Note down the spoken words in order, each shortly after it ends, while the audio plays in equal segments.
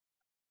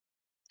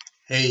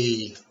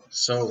Hey,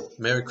 so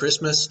Merry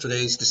Christmas.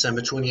 Today is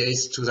December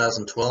 28th,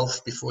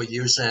 2012, before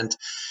year's end.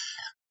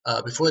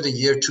 Before the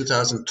year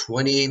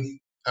 2020,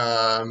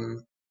 I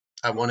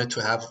wanted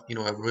to have,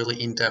 a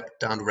really in-depth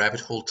down the rabbit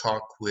hole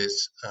talk with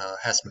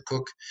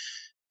McCook,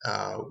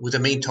 with the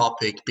main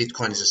topic,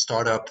 Bitcoin is a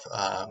startup,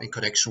 in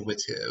connection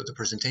with the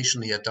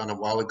presentation he had done a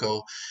while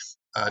ago,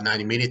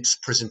 90 minutes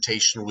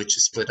presentation, which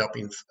is split up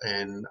in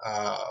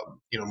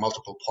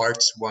multiple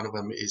parts. One of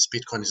them is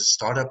Bitcoin is a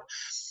startup.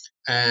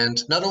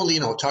 And not only,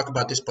 talk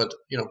about this, but,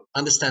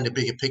 understand the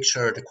bigger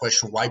picture, the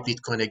question, why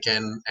Bitcoin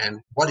again,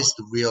 and what is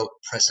the real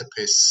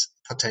precipice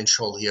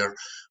potential here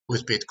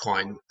with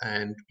Bitcoin,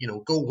 and,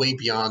 go way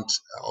beyond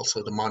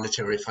also the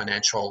monetary,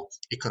 financial,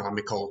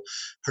 economical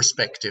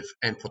perspective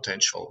and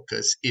potential,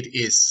 because it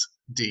is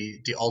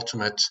the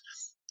ultimate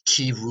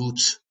key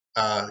root,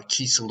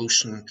 key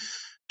solution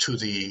to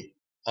the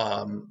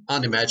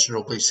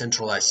unimaginably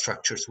centralized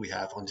structures we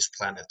have on this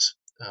planet.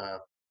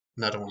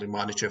 Not only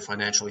monetary,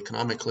 financial,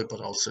 economically, but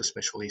also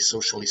especially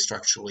socially,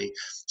 structurally,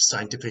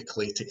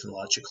 scientifically,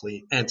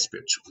 technologically, and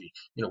spiritually.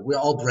 We're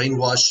all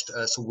brainwashed,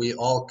 so we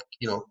all,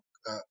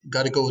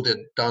 got to go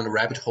down the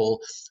rabbit hole,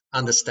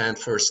 understand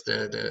first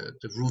the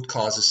root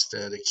causes,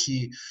 the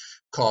key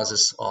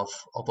causes of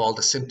all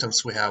the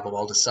symptoms we have, of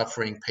all the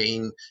suffering,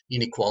 pain,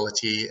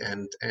 inequality,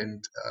 and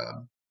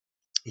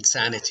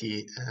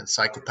insanity and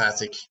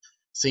psychopathic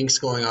things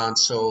going on.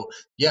 So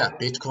yeah,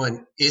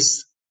 Bitcoin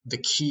is the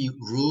key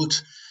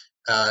root.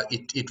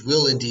 It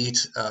will indeed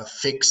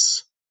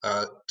fix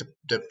the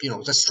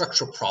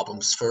structural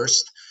problems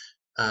first,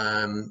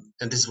 and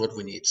this is what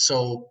we need.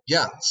 So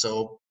yeah,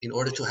 so in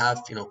order to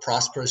have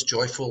prosperous,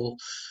 joyful,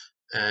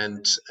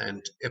 and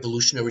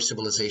evolutionary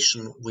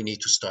civilization, we need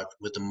to start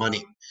with the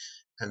money,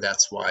 and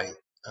that's why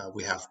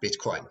we have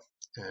Bitcoin.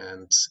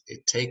 And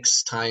it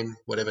takes time,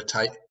 whatever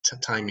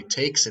time it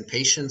takes, and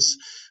patience,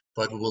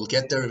 but we'll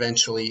get there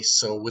eventually.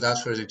 So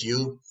without further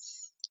ado,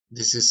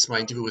 this is my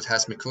interview with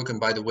McCook. And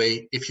by the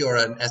way, if you're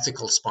an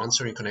ethical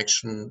sponsor in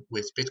connection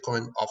with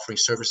Bitcoin, offering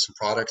services and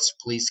products,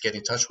 please get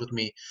in touch with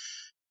me.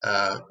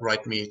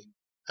 Write me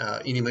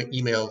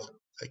email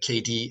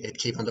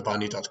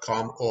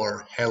kd@keyvandavani.com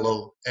or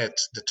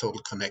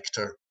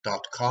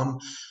hello@TheTotalConnector.com.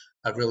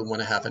 I really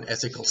want to have an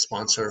ethical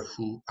sponsor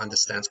who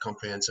understands,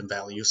 comprehends, and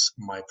values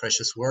my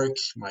precious work,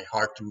 my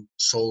heart and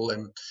soul,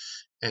 and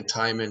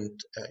time,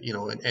 and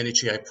and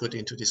energy I put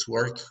into this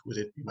work, with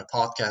it my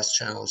podcast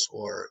channels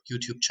or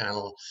YouTube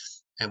channel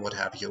and what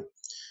have you.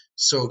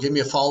 So give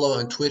me a follow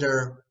on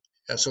Twitter,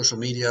 social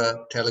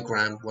media,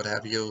 Telegram, what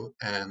have you,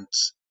 and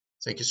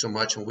thank you so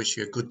much, and wish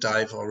you a good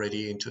dive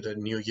already into the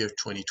new year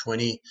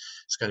 2020.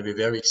 It's going to be a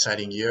very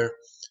exciting year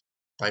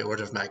by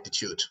order of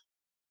magnitude.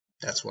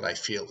 That's what I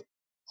feel.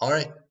 All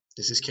right,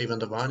 this is Keyvan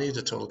Davani,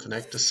 the Total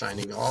Connector,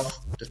 signing off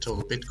the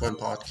Total Bitcoin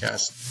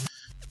podcast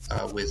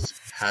with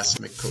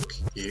McCook.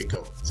 Here you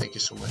go. Thank you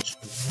so much.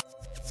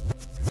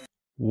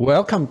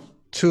 Welcome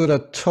to the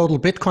Total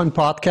Bitcoin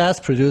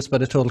podcast produced by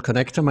the Total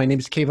Connector. My name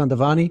is Keyvan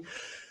Davani.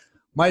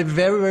 My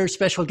very, very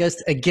special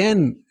guest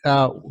again,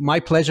 my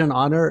pleasure and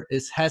honor,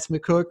 is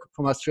McCook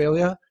from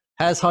Australia.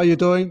 How you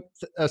doing?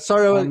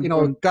 Sorry,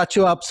 got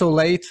you up so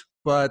late,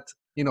 but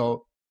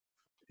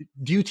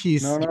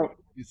duties. No.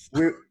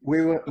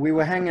 We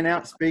were hanging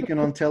out speaking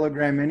on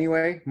Telegram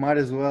anyway. Might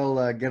as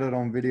well get it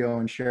on video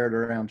and share it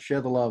around.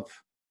 Share the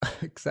love.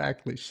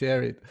 Exactly,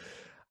 share it.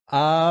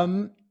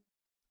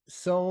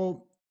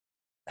 So,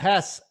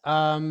 I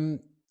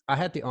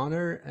had the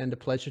honor and the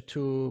pleasure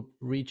to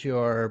read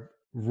your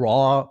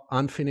raw,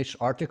 unfinished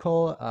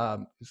article.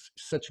 It's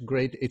such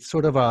great. It's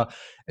sort of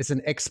it's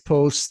an ex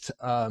post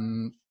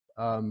planned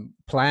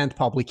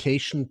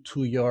publication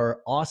to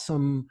your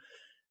awesome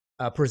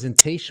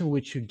presentation,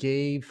 which you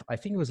gave. I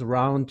think it was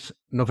around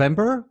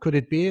November. Could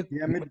it be?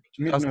 Yeah,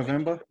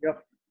 mid-November.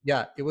 Yep.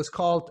 Yeah, it was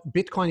called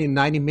Bitcoin in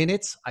 90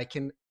 Minutes. I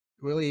can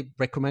really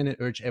recommend and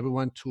urge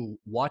everyone to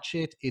watch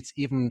it. It's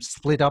even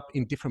split up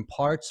in different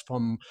parts,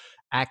 from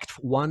Act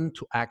 1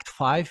 to Act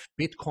 5.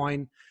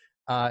 Bitcoin,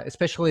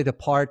 especially the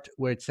part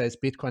where it says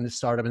Bitcoin is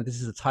startup, and this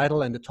is the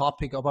title and the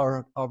topic of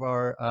our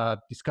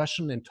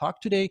discussion and talk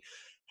today.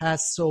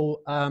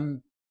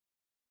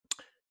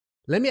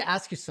 Let me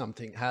ask you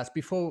something,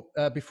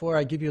 before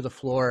I give you the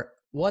floor.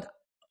 What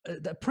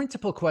the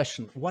principal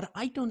question? What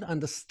I don't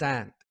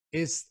understand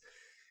is,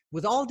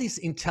 with all these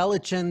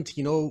intelligent,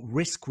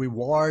 risk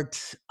reward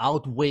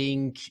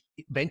outweighing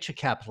venture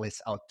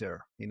capitalists out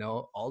there,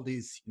 all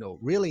these,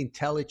 really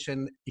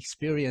intelligent,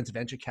 experienced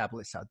venture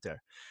capitalists out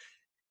there,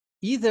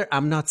 either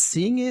I'm not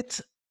seeing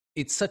it.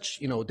 It's such,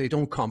 they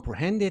don't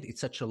comprehend it.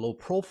 It's such a low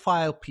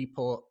profile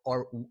people,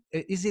 or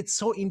is it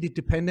so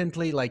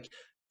independently? Like,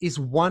 is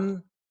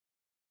one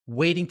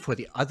waiting for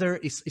the other?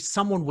 Is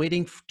someone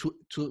waiting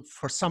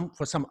for some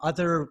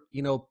other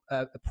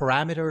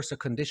parameters or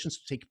conditions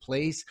to take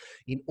place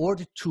in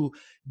order to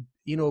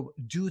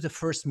do the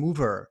first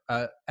mover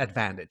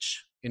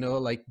advantage,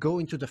 like go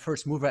into the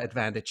first mover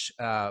advantage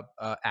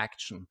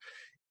action?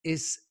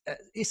 Is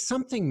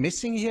something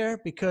missing here?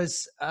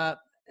 Because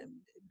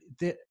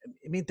I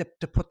mean,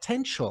 the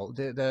potential,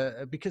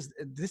 because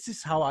this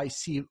is how I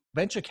see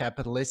venture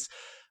capitalists,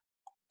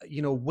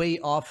 weigh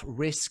off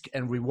risk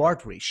and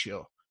reward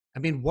ratio. I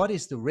mean, what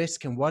is the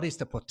risk and what is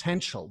the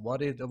potential?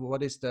 What is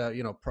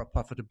the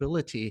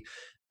profitability,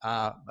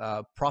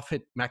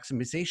 profit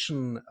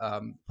maximization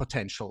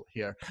potential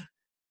here,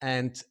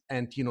 and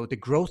the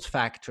growth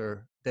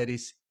factor that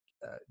is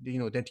that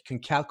you can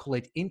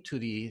calculate into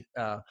the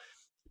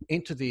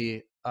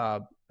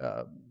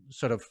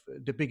sort of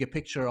the bigger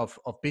picture of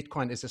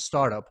Bitcoin as a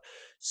startup.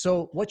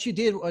 So what you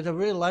did, what I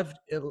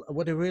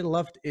really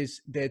loved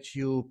is that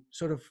you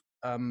sort of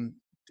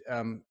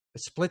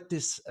split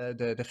this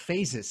the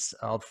phases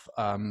of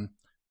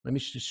let me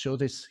just show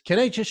this. Can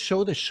I just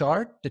show the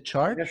chart?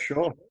 Yeah,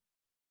 sure.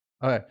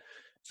 All right.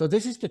 So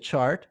this is the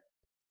chart,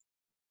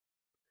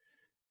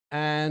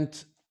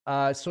 and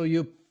so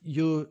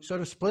you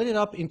sort of split it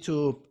up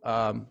into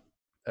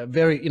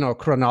very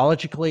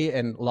chronologically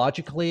and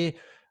logically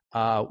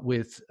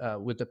with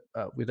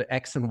the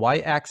X and Y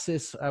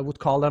axis, I would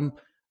call them,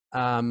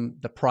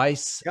 the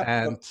price. Yep.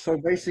 And So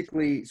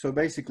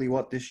basically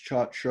what this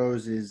chart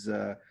shows is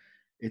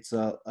it's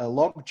a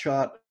log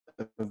chart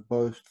of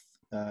both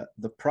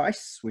the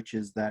price, which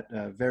is that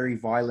very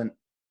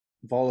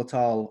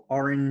volatile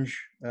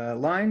orange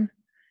line,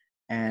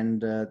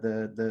 and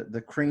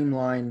the cream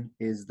line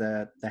is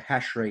the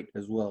hash rate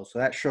as well. So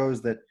that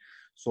shows that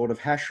sort of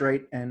hash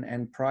rate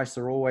and price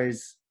are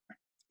always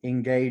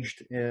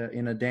engaged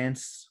in a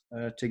dance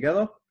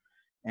together,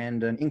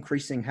 and an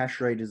increasing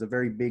hash rate is a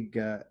very big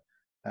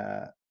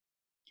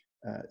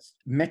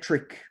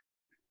metric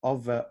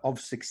of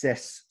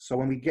success. So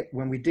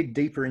when we dig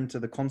deeper into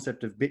the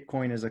concept of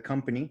Bitcoin as a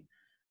company,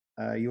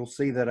 you'll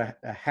see that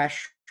the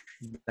hash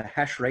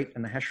rate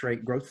and the hash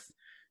rate growth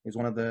is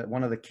one of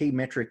the key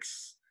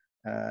metrics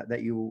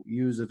that you'll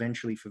use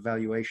eventually for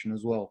valuation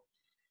as well.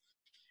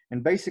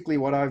 And basically,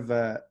 what I've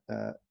the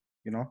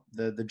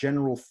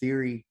general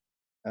theory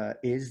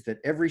is that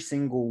every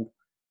single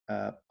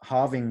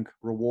halving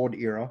reward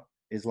era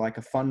is like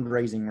a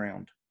fundraising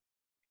round.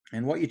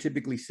 And what you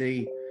typically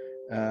see,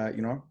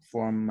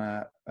 from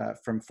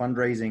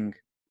fundraising,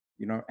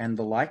 and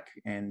the like,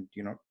 and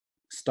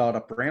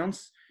startup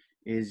rounds,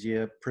 is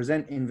you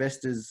present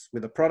investors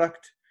with a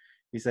product.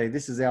 You say,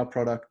 this is our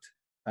product.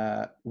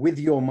 With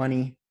your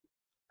money,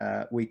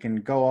 we can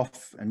go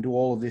off and do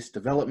all of this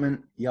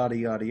development, yada,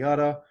 yada,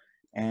 yada.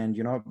 And,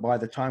 by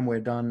the time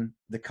we're done,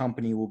 the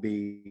company will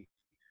be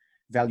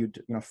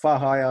valued, far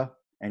higher.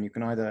 And you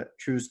can either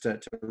choose to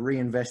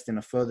reinvest in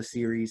a further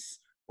series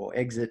or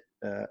exit,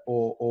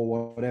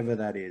 or whatever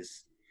that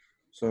is.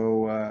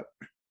 So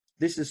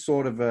this is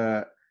sort of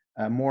a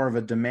more of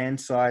a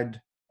demand side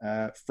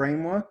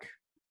framework,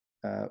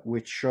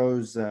 which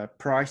shows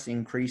price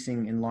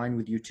increasing in line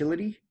with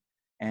utility,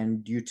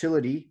 and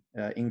utility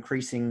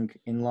increasing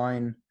in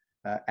line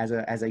as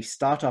a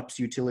startup's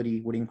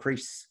utility would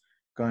increase,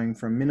 going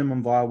from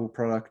minimum viable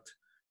product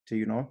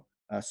to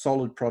a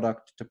solid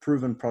product to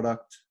proven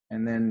product,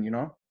 and then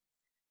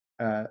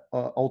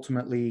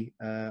ultimately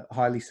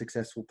highly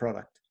successful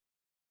product.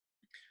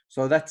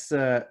 So that's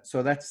the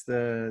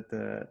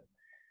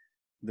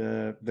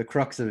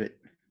crux of it.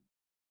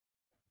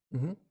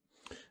 Mm-hmm.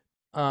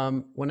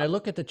 When I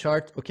look at the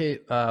chart, okay,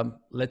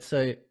 let's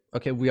say,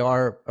 okay, we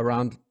are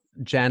around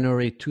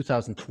January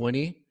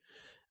 2020.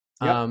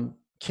 Yep.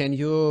 Can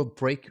you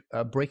break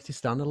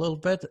this down a little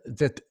bit?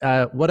 That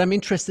what I'm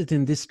interested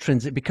in this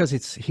transit, because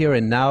it's here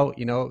and now.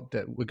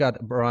 That we got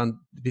around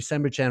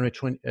December, January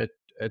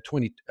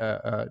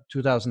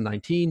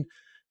 2019,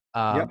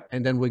 Yep.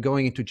 and then we're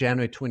going into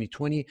January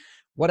 2020.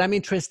 What I'm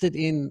interested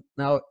in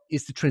now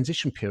is the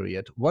transition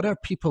period. What are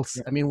people's,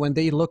 I mean, when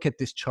they look at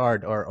this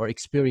chart or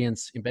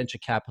experience in venture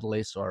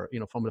capitalists or,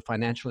 from the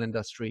financial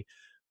industry,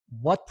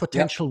 what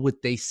potential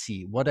would they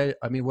see? What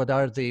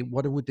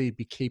would they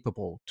be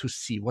capable to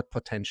see? What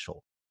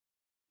potential?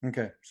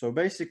 Okay. So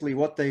basically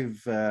what they've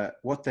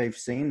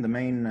seen, the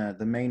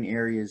main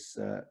areas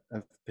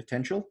of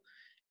potential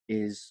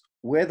is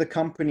where the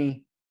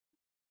company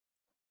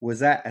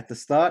was at the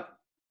start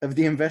of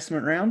the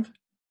investment round,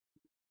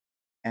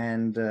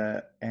 and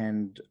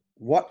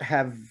what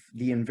have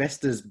the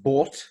investors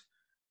bought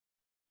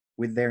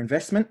with their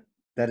investment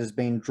that has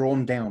been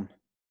drawn down.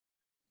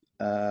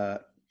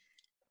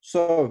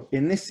 So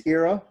in this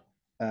era,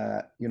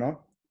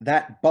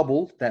 that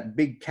bubble, that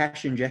big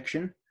cash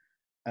injection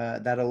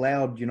that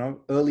allowed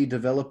early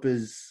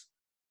developers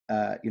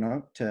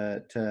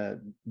to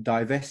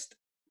divest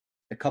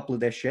a couple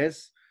of their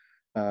shares,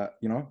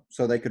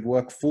 so they could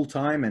work full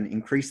time and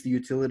increase the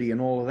utility and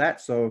all of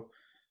that. So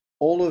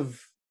all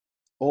of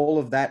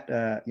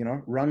that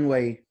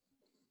runway,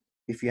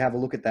 if you have a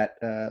look at that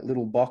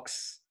little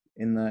box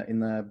in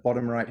the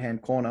bottom right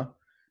hand corner,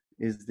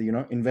 is the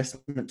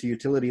investment to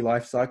utility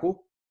life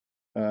cycle.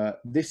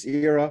 This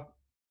era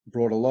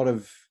brought a lot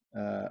of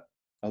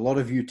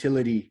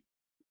utility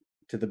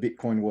to the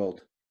Bitcoin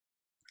world,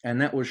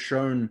 and that was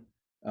shown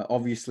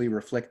obviously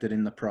reflected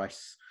in the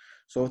price.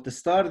 So at the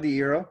start of the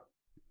era,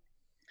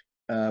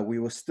 we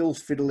were still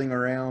fiddling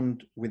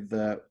around with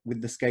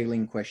the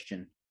scaling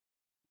question.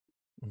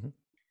 Mm-hmm.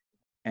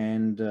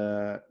 And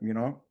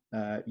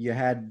you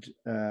had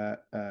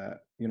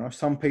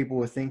some people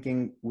were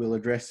thinking we'll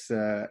address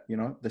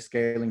the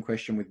scaling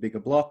question with bigger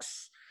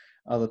blocks.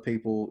 Other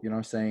people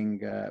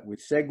saying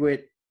with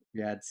SegWit,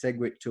 you had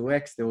SegWit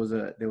 2x.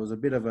 There was a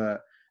bit of a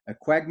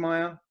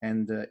quagmire,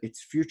 and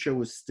its future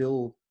was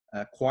still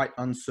quite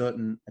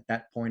uncertain at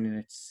that point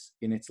in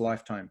its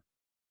lifetime.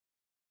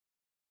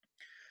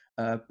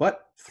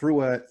 But through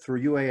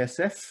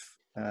UASF,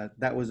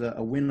 that was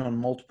a win on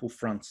multiple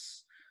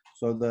fronts.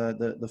 So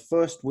the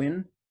first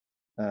win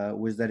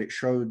was that it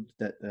showed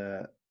that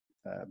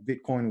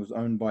Bitcoin was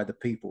owned by the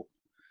people.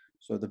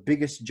 So the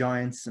biggest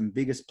giants and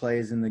biggest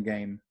players in the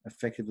game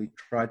effectively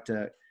tried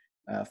to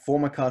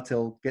form a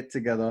cartel, get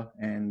together,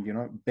 and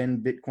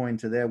bend Bitcoin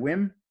to their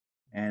whim.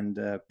 And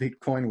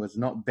Bitcoin was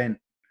not bent.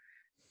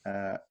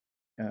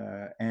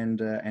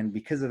 And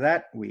because of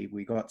that,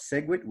 we got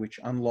SegWit, which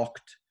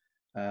unlocked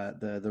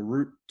the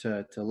route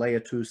to layer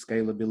 2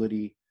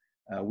 scalability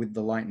with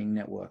the Lightning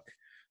Network.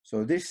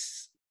 So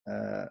this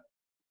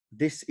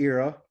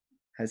era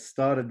has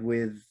started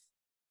with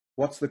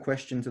what's the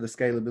question to the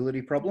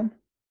scalability problem,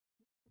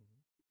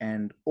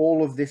 and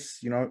all of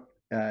this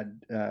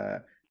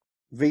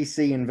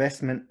VC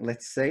investment,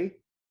 let's say,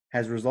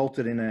 has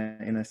resulted in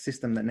a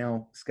system that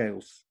now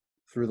scales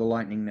through the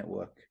Lightning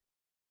Network.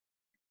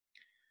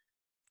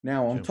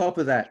 Now, on top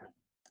of that,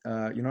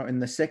 in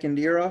the second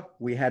era,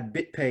 we had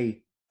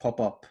BitPay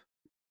pop up,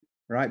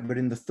 right? But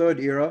in the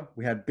third era,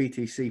 we had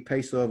BTC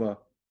Pay Server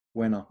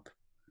went up.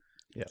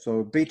 Yeah.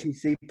 So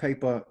BTC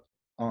paper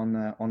on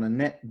a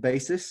net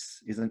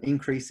basis is an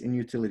increase in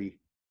utility.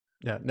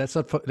 Yeah, let's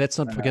not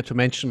forget to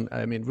mention,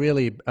 I mean,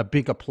 really a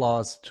big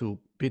applause to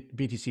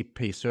BTC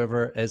Pay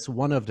Server as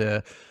one of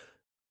the,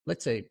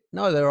 let's say,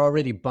 no, there are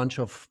already a bunch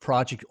of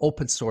project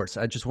open source.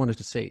 I just wanted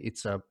to say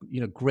it's a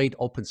great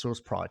open source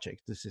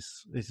project. This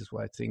is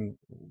what I think,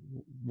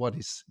 what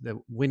is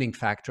the winning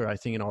factor, I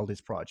think, in all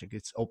this project.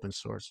 It's open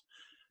source.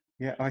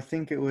 Yeah, I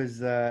think it was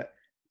the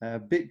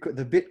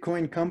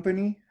Bitcoin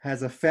company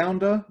has a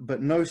founder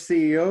but no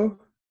CEO,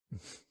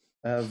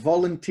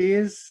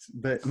 volunteers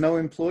but no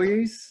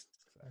employees,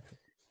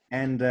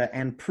 and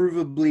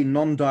provably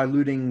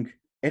non-diluting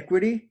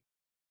equity.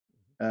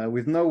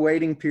 With no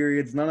waiting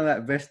periods, none of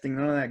that vesting,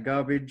 none of that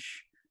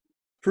garbage.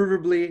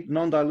 Provably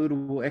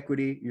non-dilutable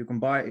equity you can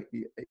buy,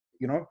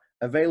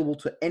 available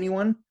to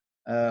anyone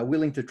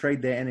willing to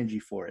trade their energy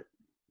for it.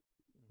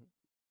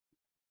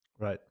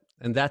 Right.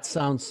 And that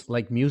sounds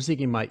like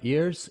music in my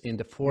ears. In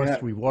the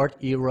fourth reward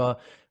era,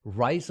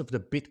 rise of the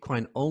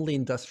Bitcoin-only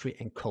industry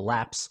and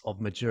collapse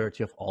of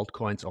majority of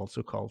altcoins,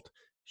 also called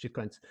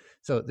shitcoins.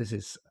 So this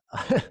is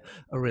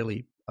a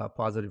really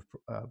positive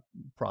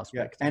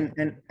prospect. Yeah,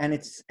 and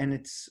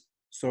it's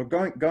so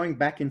going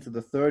back into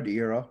the third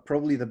era.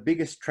 Probably the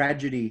biggest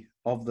tragedy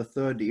of the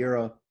third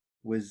era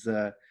was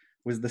the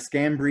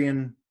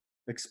Scambrian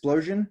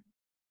explosion,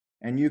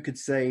 and you could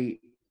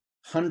say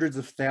hundreds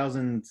of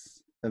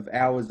thousands of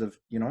hours of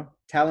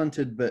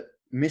talented but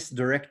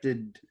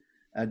misdirected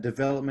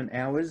development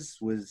hours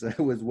was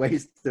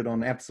wasted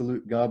on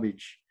absolute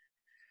garbage.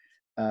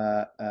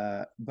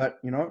 But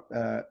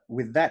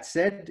with that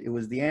said, it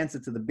was the answer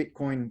to the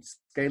Bitcoin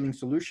scaling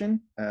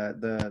solution,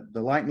 the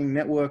Lightning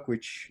Network,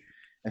 which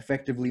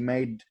effectively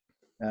made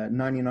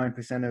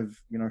 99%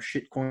 of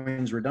shit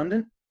coins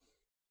redundant.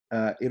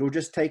 It'll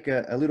just take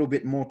a little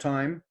bit more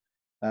time,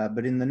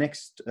 but in the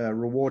next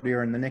reward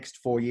era, in the next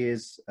 4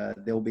 years,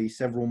 there'll be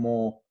several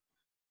more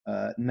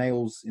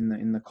nails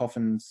in the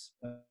coffins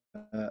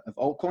of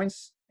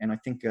altcoins, and I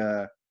think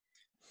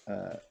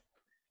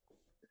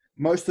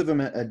most of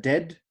them are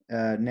dead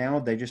now.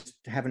 They just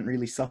haven't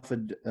really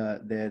suffered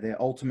their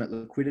ultimate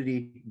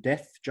liquidity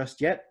death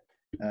just yet.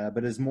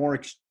 But as more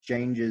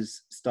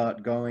exchanges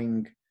start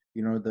going,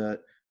 the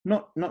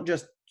not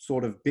just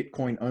sort of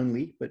Bitcoin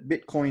only, but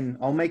Bitcoin.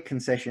 I'll make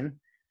concessions.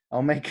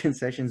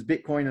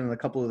 Bitcoin and a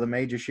couple of the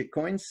major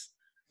shitcoins,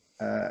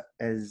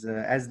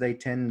 as they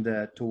tend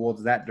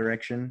towards that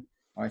direction.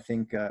 I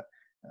think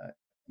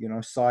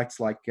sites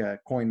like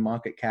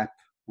CoinMarketCap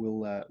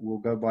will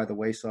go by the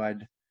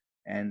wayside,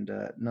 and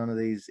none of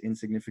these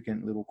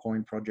insignificant little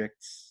coin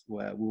projects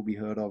will be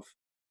heard of.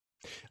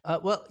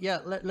 Well, yeah,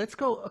 let's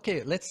go.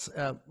 Okay, let's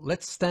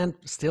stand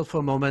still for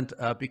a moment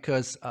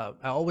because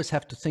I always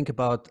have to think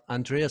about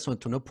Andreas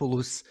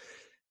Antonopoulos.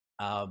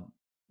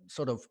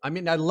 Sort of, I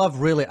mean, I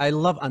love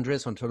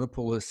Andreas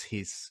Antonopoulos,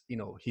 his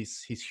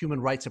human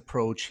rights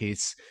approach,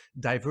 his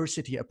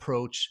diversity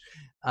approach.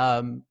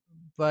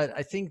 But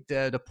I think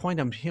the point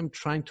I'm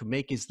trying to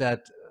make is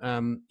that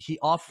he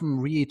often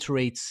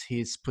reiterates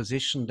his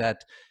position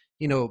that,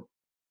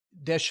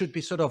 there should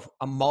be sort of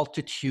a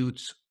multitude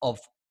of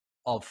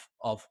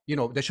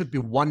there should be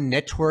one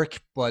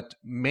network, but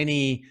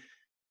many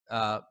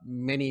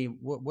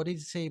what did he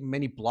say?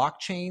 Many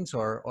blockchains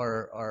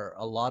or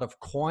a lot of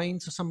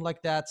coins or something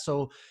like that.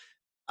 So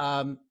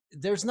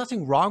there's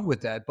nothing wrong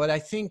with that, but I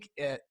think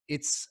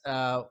it's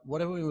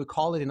whatever we would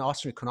call it in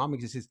Austrian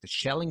economics, is the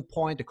Schelling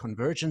point, the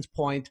convergence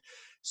point.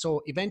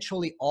 So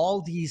eventually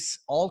all these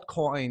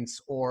altcoins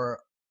or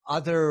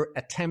other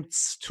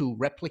attempts to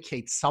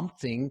replicate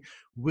something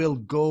will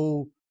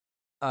go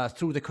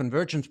through the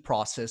convergence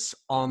process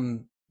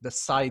on the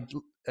side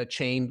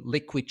chain,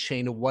 liquid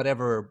chain, or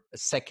whatever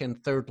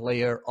second, third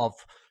layer of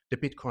the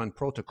Bitcoin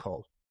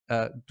protocol.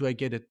 Do I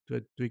get it?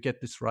 Do we get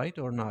this right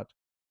or not?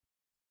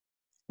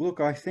 Look,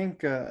 I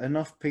think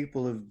enough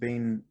people have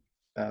been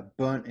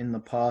burnt in the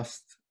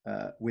past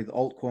with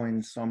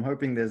altcoins, so I'm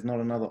hoping there's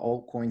not another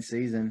altcoin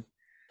season.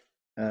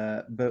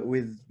 But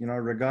with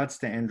regards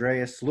to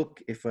Andreas,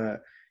 look, if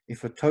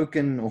a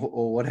token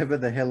or whatever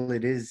the hell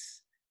it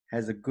is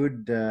has a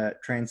good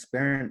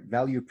transparent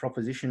value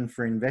proposition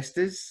for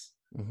investors,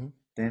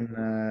 then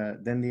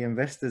the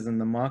investors and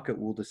the market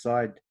will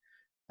decide.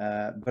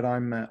 But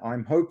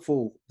I'm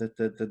hopeful that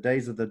the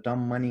days of the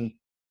dumb money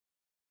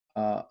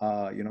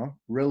are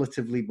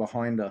relatively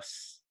behind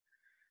us.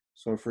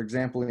 So, for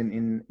example,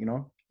 in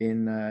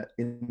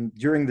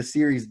during the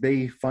Series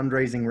B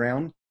fundraising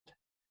round,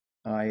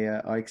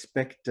 I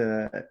expect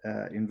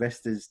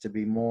investors to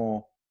be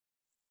more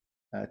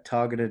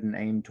targeted and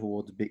aimed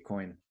towards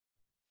Bitcoin.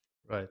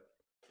 Right,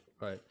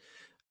 right.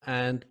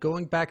 And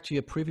going back to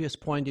your previous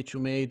point that you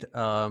made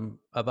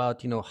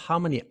about how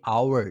many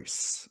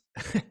hours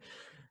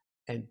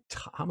and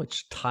how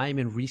much time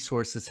and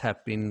resources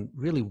have been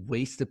really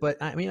wasted.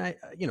 But I mean,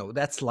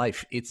 that's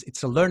life.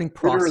 It's a learning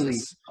process. Literally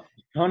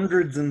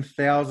hundreds and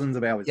thousands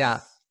of hours.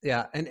 Yeah,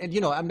 yeah. And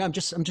I'm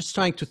just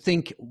trying to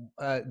think.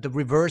 The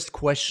reverse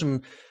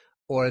question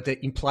or the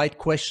implied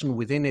question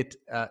within it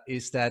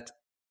is that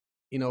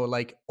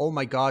like, oh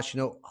my gosh,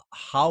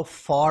 how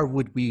far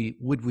would we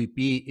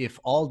be if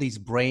all these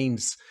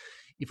brains,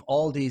 if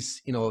all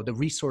these the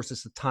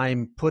resources, the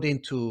time put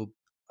into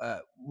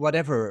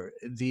whatever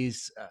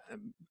these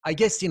I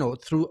guess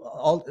through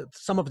all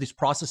some of these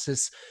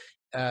processes,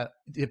 the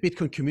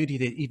Bitcoin community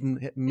that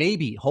even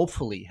maybe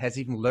hopefully has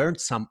even learned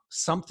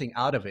something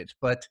out of it.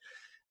 But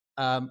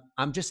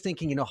I'm just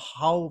thinking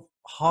how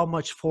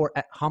much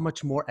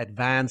more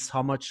advanced,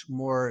 how much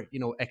more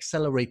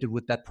accelerated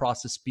would that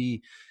process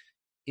be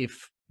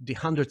if the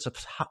hundreds of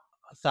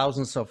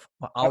thousands of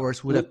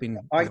hours would have been.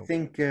 I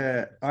think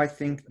the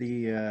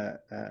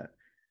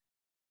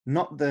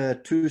not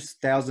the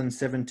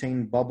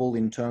 2017 bubble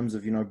in terms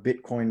of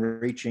Bitcoin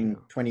reaching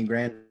 20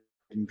 grand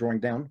and drawing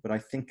down, but I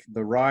think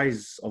the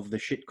rise of the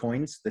shit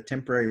coins, the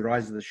temporary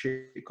rise of the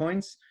shit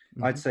coins,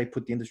 I'd say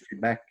put the industry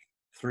back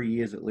 3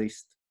 years at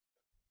least.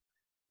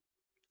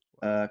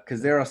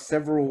 Because there are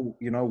several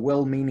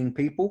well-meaning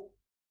people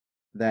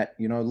that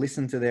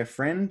listen to their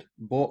friend,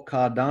 bought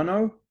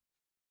Cardano,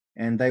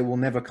 and they will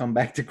never come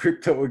back to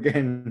crypto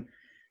again.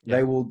 Yeah.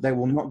 They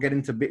will not get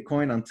into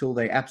Bitcoin until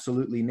they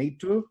absolutely need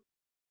to.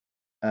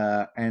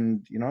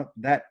 And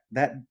that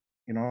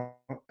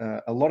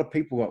a lot of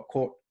people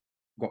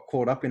got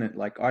caught up in it.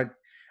 Like I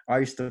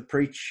used to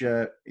preach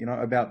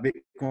about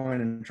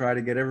Bitcoin and try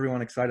to get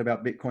everyone excited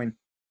about Bitcoin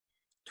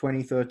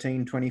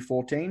 2013,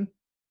 2014.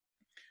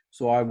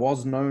 So I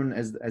was known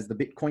as the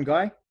Bitcoin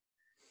guy.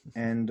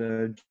 And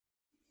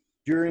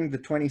during the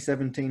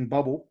 2017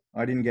 bubble,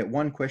 I didn't get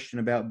one question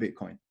about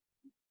Bitcoin.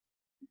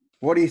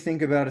 What do you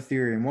think about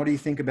Ethereum? What do you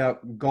think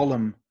about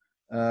Golem?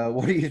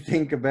 What do you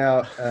think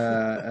about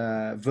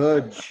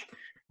Verge?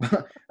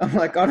 I'm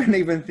like, I don't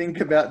even think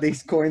about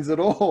these coins at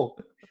all.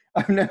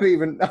 I've never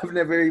even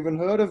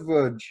heard of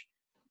Verge.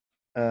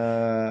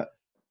 Yeah.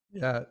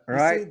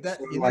 Right. That,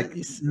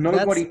 so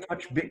nobody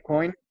touched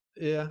Bitcoin.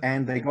 Yeah.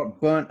 And they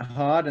got burnt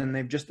hard, and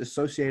they've just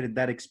associated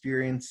that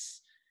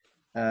experience.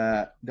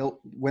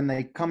 When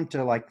they come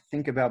to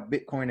think about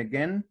Bitcoin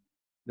again,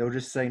 they'll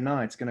just say, no,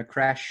 it's going to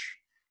crash,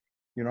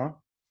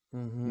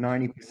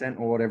 90%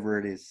 or whatever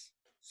it is.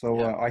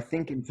 So I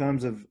think in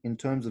terms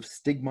of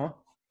stigma,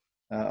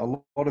 a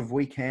lot of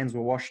weak hands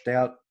were washed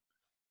out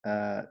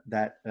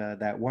that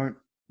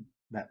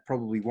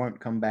probably won't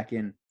come back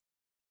in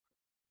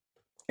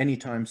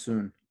anytime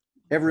soon.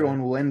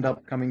 Everyone will end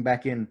up coming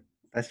back in.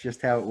 That's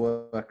just how it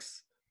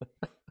works.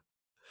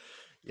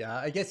 Yeah,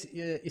 I guess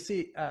you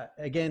see.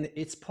 Again,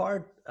 it's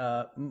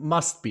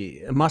must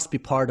be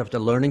part of the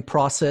learning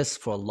process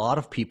for a lot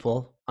of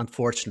people.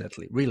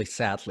 Unfortunately, really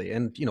sadly,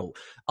 and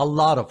a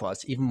lot of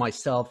us, even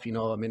myself,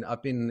 I mean,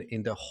 I've been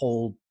in the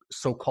whole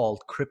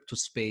so-called crypto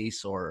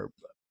space or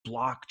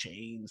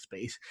blockchain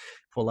space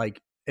for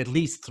at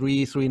least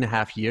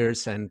 3.5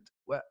 years, and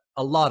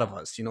a lot of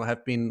us,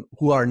 have been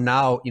who are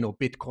now,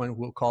 Bitcoin,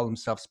 who call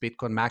themselves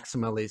Bitcoin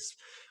maximalists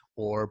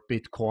or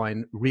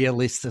Bitcoin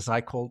realists, as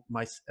I call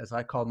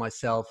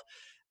myself.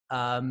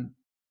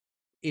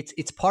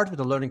 It's part of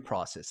the learning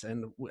process,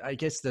 and I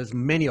guess there's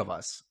many of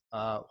us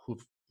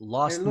who've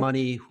lost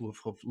money, who've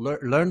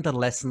learned the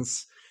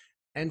lessons,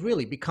 and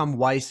really become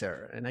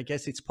wiser. And I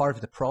guess it's part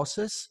of the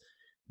process.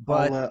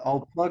 But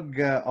I'll plug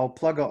an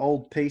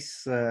old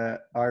piece I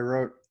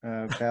wrote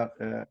about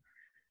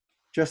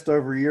just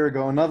over a year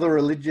ago. Another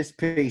religious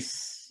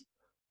piece.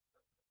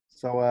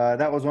 So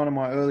that was one of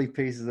my early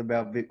pieces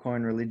about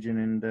Bitcoin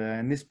religion,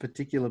 and this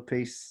particular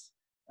piece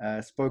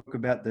spoke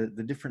about the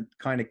different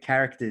kind of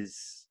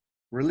characters,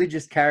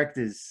 religious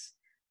characters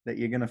that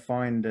you're going to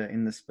find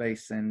in the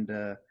space, and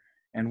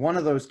one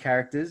of those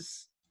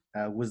characters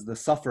was the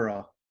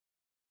sufferer,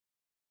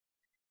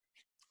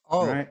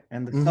 Oh. right?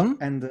 And the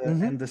Mm-hmm.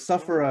 and the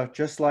sufferer,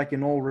 just like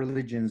in all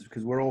religions,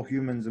 because we're all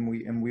humans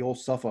and we all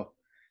suffer,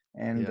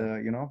 and Yeah.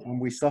 you know, when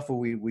we suffer,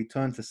 we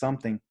turn to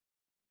something,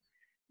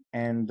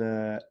 and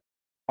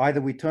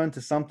either we turn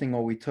to something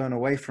or we turn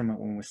away from it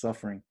when we're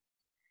suffering.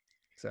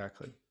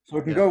 Exactly. So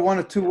it can Yeah. go one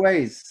of two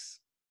ways.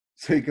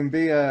 So you can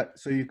be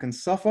so you can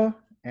suffer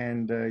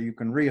and you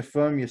can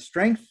reaffirm your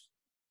strength,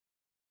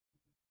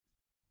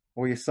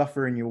 or you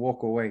suffer and you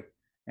walk away.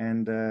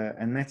 And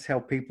that's how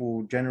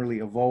people generally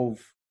evolve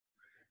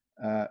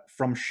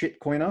from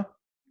shitcoiner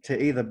to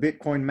either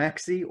Bitcoin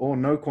maxi or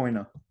no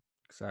coiner.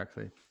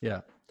 Exactly.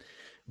 Yeah.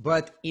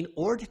 But in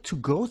order to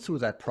go through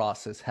that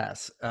process,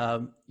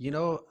 you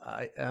know,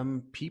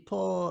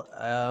 people,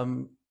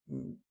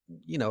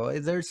 you know,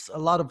 there's a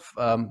lot of,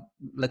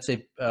 let's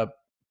say,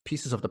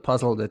 pieces of the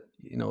puzzle that,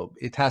 you know,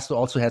 it has to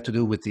also have to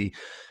do with the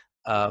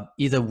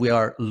either we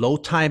are low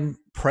time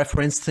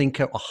preference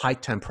thinker or high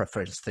time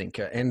preference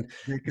thinker, and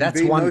There can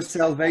that's be one. no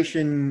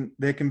salvation.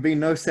 There can be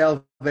no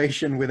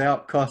salvation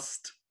without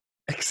cost.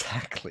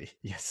 Exactly.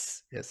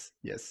 Yes. Yes.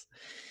 Yes.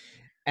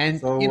 And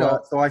So, you know,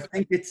 so I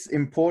think it's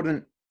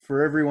important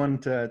for everyone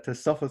to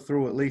suffer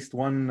through at least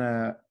one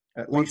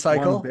one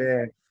cycle.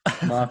 bear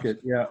market.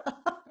 Yeah.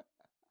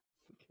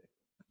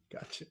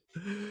 Gotcha.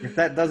 If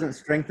that doesn't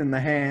strengthen the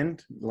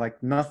hand,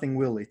 like nothing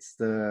will. It's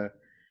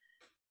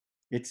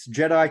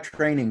Jedi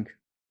training,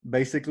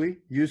 basically.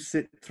 You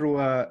sit through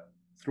a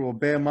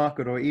bear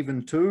market or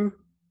even two,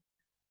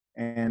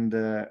 and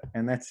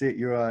that's it.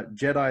 You're a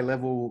Jedi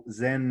level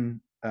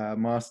Zen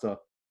master.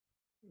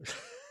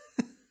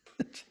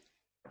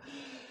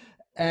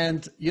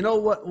 And you know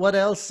what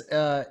else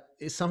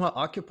is somehow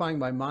occupying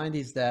my mind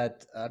is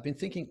that I've been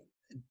thinking,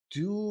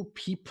 do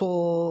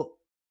people,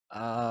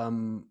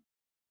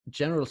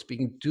 generally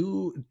speaking,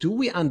 do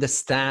we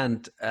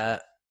understand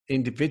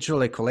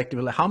individually,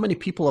 collectively, how many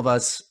people of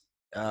us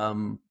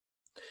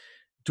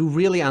do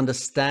really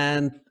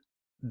understand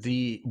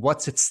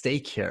what's at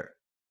stake here?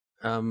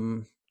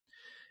 And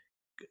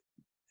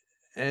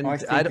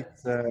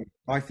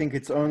I think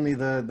it's only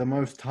the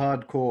most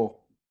hardcore.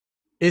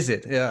 is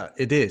it? Yeah,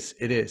 it is.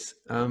 It is.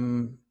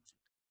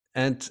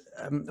 And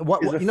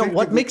what you know,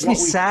 what Effectively makes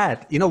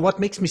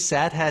me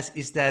sad,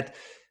 is that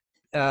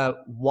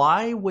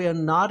why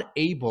we're not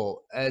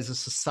able as a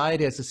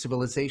society, as a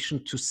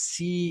civilization, to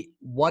see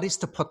what is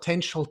the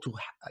potential to,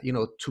 you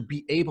know, to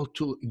be able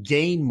to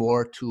gain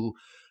more, to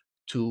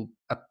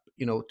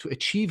you know, to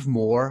achieve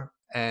more,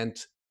 and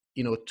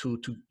you know,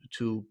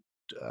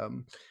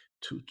 um,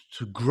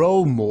 to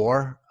grow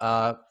more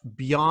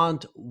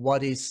beyond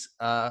what is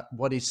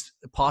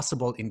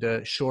possible in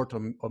the short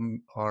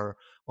or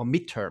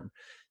midterm.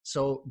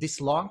 So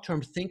this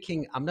long-term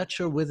thinking, I'm not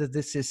sure whether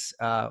this is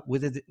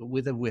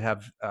whether we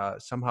have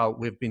somehow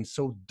we've been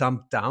so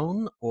dumbed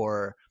down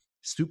or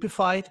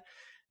stupefied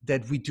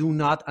that we do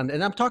not,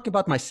 and I'm talking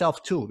about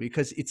myself too,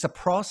 because it's a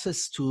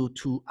process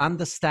to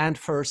understand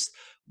first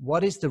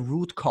what is the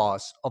root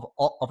cause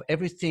of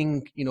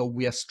everything, you know,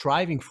 we are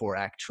striving for,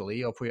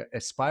 actually, or we are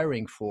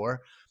aspiring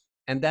for.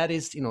 And that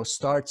is, you know,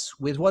 starts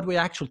with what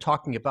we're actually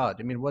talking about.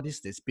 I mean, what is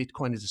this?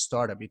 Bitcoin is a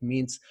startup. It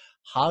means,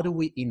 how do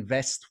we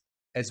invest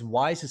as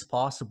wise as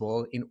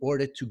possible in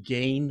order to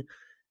gain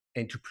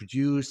and to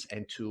produce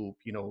and to,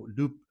 you know,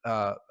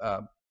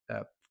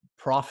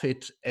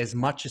 profit as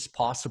much as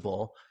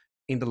possible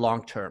in the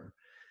long term.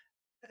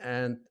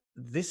 And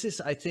this is,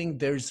 I think,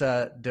 there's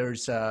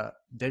a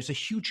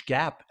huge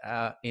gap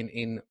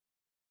in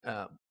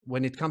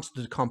when it comes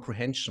to the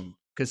comprehension.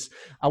 Because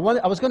I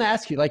was going to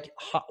ask you, like,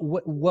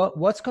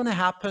 what's going to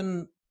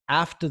happen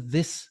after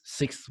this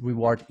sixth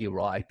reward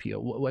era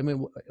IPO? I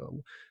mean,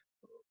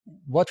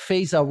 what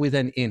phase are we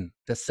then in?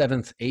 The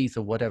seventh, eighth,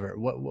 or whatever?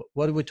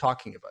 What are we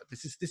talking about?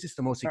 This is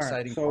the most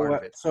exciting part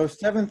of it. So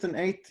seventh and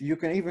eighth, you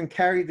can even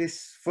carry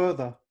this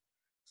further.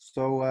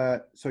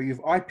 So so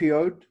you've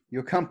IPO'd,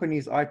 your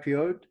company's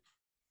IPO'd.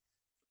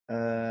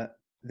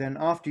 Then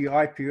after you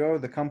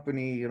IPO, the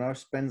company, you know,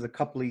 spends a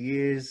couple of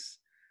years,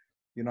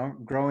 you know,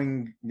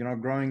 growing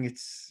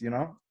its, you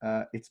know,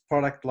 its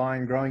product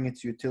line, growing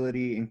its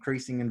utility,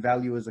 increasing in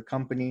value as a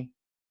company,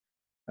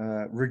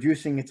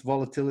 reducing its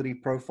volatility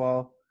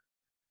profile.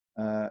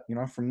 You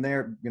know, from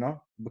there, you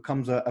know,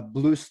 becomes a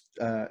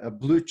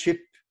blue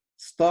chip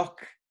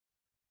stock.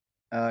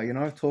 You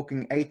know,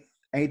 talking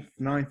eighth,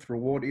 ninth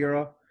reward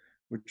era,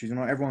 which is, you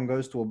know, everyone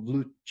goes to a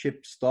blue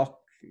chip stock.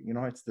 You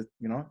know, it's the,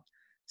 you know,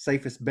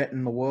 safest bet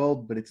in the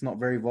world, but it's not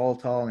very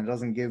volatile and it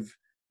doesn't give,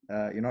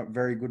 you know,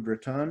 very good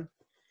return.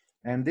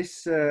 And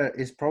this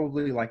is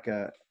probably like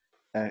a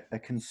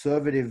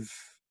conservative,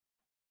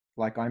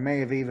 like I may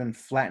have even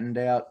flattened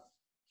out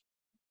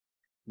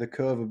the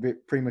curve a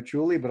bit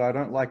prematurely, but I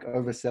don't like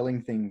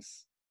overselling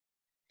things.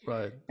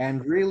 Right.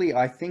 And really,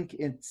 I think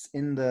it's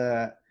in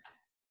the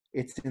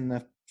it's in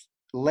the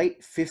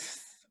late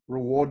fifth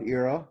reward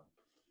era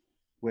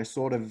where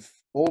sort of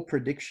all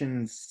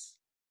predictions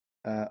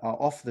are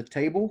off the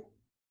table,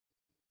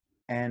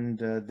 and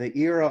the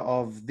era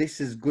of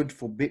this is good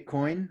for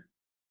Bitcoin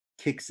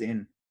kicks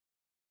in.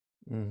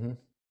 Mm-hmm.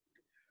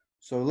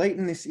 So late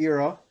in this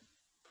era,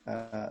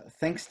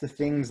 thanks to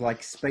things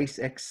like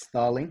SpaceX,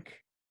 Starlink,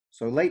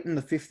 so late in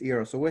the fifth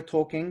era, so we're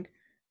talking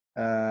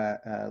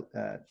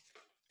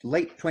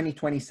late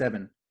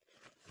 2027.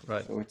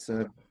 Right. So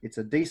it's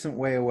a decent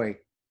way away.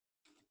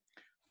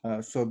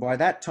 So by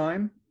that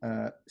time,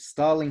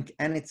 Starlink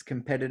and its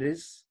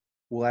competitors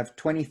will have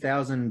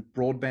 20,000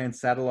 broadband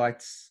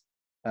satellites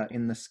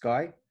in the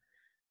sky.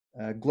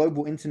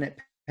 Global internet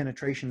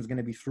penetration is going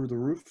to be through the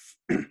roof.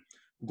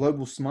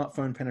 Global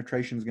smartphone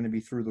penetration is going to be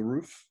through the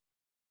roof.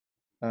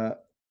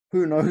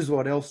 Who knows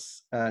what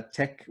else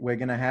tech we're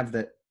going to have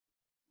that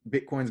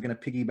Bitcoin is going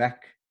to piggyback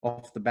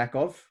off the back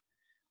of.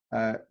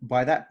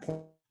 By that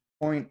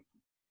point,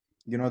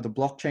 you know, the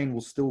blockchain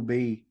will still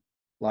be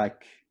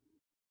like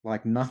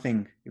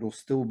nothing. It'll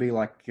still be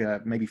like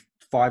maybe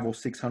 500 or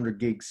 600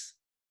 gigs.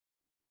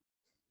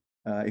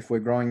 If we're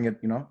growing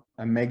at, you know,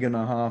 1.5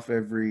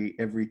 meg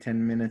every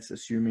 10 minutes,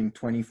 assuming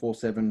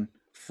 24/7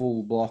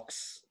 full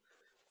blocks.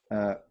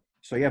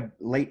 So yeah,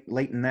 late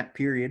in that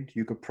period,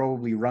 you could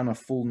probably run a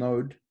full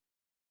node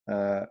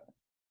for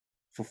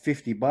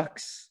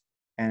 $50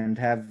 and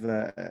have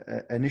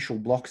initial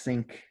block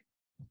sync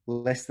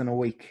less than a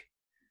week.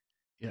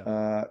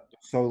 Yeah.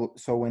 So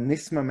when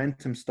this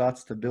momentum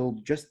starts to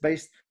build,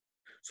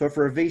 so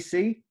for a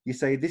VC, you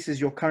say this is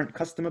your current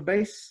customer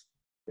base.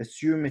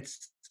 Assume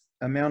it's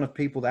amount of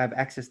people that have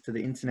access to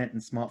the internet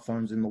and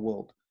smartphones in the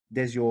world.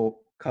 There's your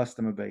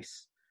customer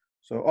base.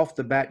 So off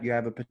the bat, you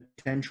have a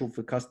potential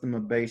for customer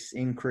base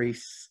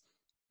increase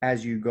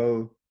as you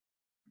go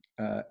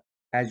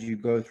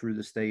through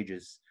the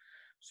stages.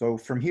 So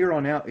from here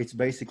on out, it's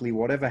basically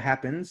whatever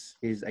happens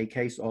is a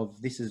case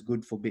of this is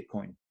good for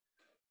Bitcoin.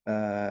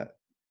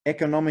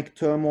 Economic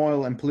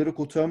turmoil and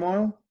political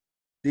turmoil,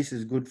 this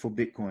is good for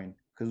Bitcoin,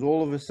 because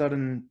all of a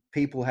sudden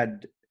people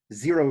had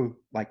zero,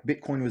 like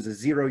Bitcoin was a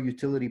zero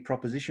utility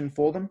proposition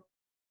for them.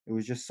 It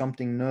was just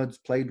something nerds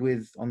played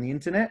with on the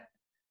internet.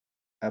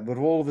 But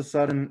all of a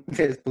sudden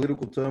there's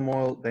political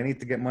turmoil. They need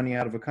to get money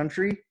out of a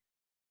country.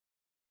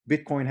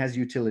 Bitcoin has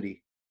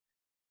utility.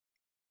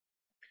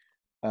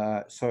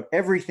 So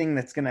everything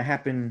that's going to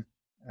happen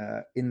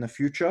in the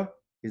future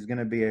is going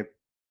to be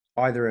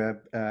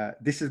either a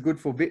this is good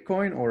for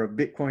Bitcoin or a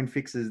Bitcoin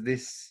fixes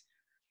this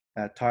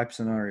type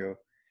scenario.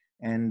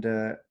 And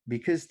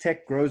because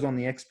tech grows on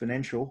the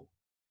exponential,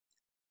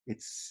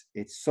 it's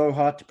so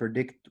hard to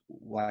predict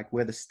like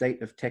where the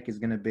state of tech is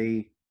going to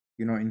be,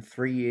 you know, in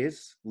 3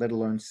 years, let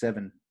alone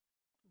 7.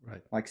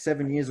 Right. Like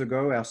 7 years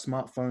ago, our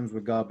smartphones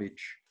were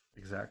garbage.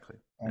 Exactly.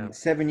 And Yeah.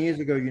 7 years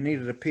ago, you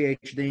needed a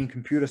PhD in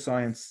computer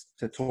science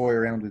to toy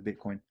around with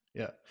Bitcoin.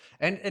 Yeah.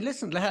 And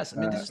listen, Lehaz,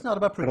 I mean, this is not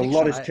about But a prediction.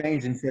 lot has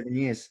changed in 7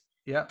 years.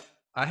 Yeah.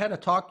 I had a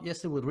talk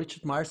yesterday with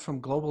Richard Myers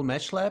from Global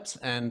Mesh Labs.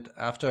 And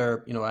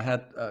after, you know, I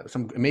had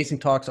some amazing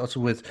talks also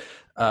with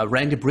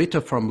Randy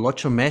Brito from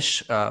Locho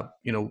Mesh,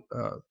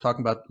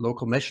 talking about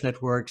local mesh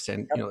networks.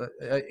 And, you know,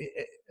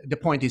 the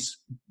point is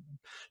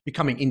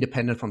becoming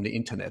independent from the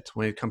internet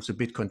when it comes to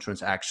Bitcoin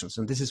transactions.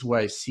 And this is where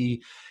I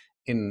see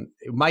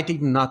it might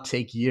even not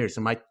take years.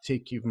 It might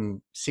take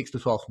even 6 to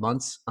 12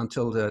 months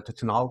until the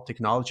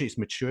technology is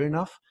mature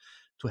enough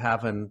to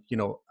have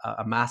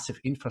a massive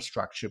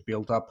infrastructure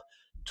built up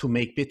to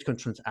make Bitcoin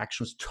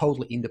transactions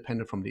totally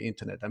independent from the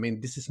internet. I mean,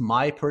 this is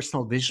my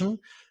personal vision,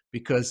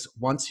 because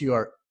once you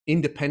are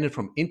independent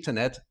from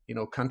internet, you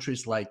know,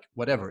 countries like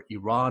whatever,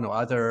 Iran or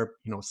other,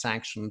 you know,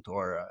 sanctioned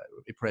or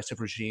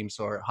oppressive regimes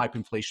or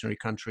hyperinflationary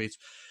countries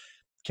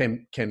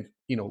can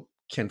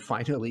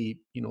finally,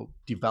 you know,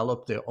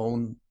 develop their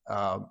own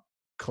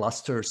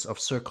clusters of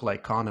circular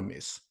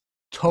economies,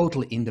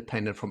 totally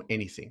independent from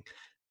anything.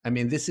 I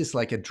mean, this is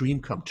like a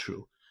dream come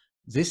true.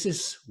 This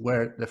is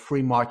where the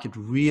free market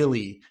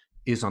really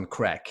is on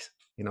crack,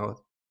 you know,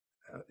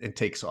 it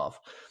takes off.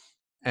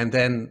 And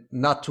then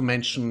not to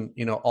mention,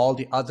 you know, all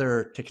the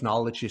other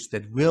technologies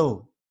that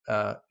will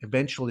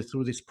eventually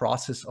through this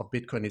process of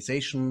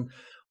Bitcoinization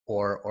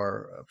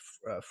or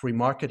free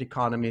market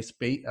economies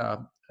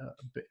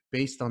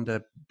based on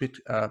the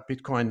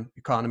Bitcoin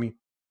economy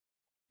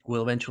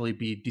will eventually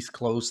be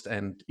disclosed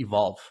and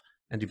evolve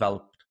and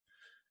develop.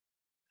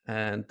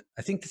 And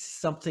I think this is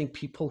something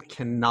people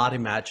cannot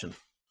imagine.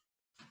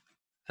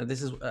 And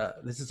this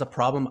is a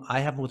problem I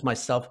have with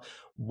myself.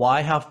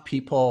 Why have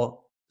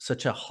people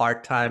such a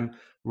hard time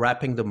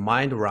wrapping the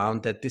mind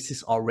around that this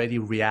is already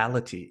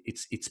reality?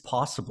 It's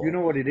possible. You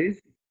know what it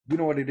is? You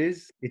know what it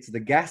is? It's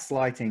the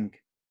gaslighting.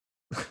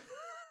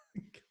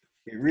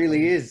 It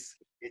really is.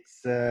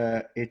 It's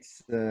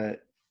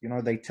you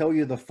know, they tell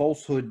you the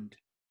falsehood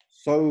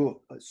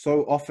so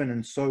often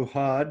and so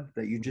hard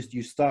that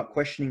you start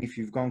questioning if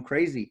you've gone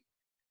crazy.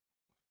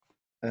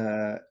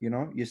 You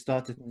know, you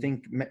start to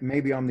think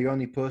maybe I'm the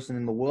only person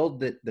in the world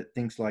that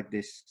thinks like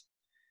this,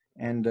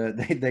 and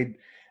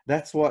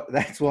that's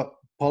what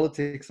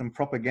politics and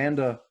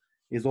propaganda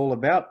is all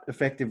about,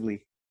 effectively.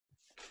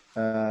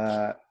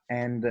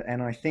 And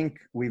I think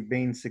we've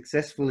been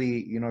successfully,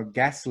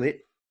 gaslit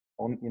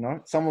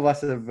on, some of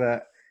us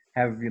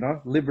have,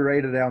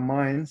 liberated our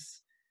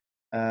minds.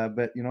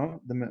 But,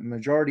 the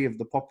majority of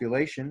the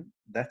population,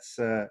 that's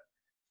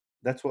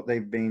what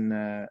they've been,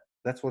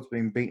 that's what's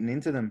been beaten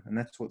into them. And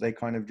that's what they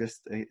kind of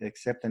just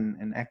accept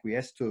and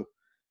acquiesce to.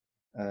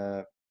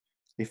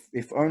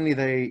 If only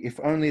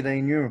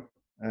they knew,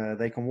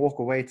 they can walk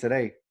away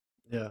today.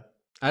 Yeah.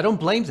 I don't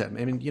blame them.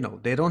 I mean,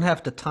 they don't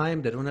have the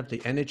time, they don't have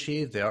the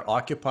energy. They are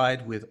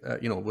occupied with,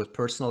 with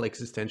personal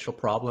existential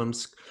problems,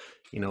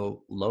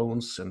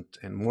 loans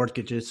and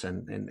mortgages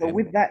and. So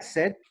with that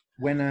said,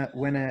 when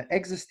a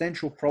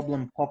existential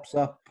problem pops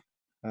up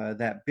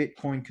that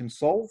Bitcoin can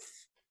solve,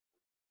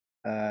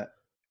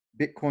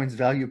 Bitcoin's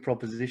value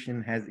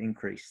proposition has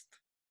increased.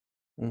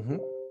 Mm-hmm.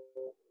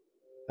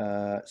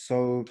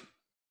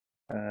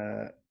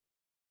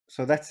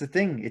 So that's the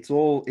thing. It's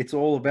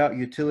all about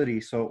utility.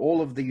 So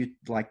all of the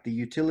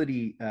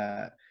utility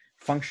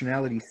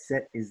functionality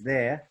set is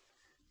there,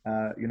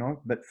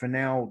 but for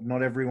now,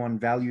 not everyone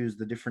values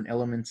the different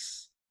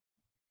elements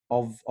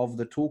of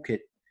the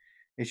toolkit.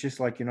 It's just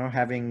like,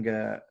 having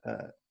a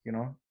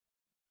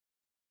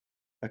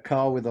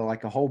car with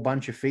a whole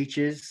bunch of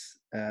features,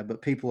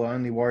 but people are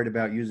only worried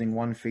about using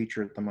one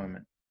feature at the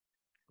moment.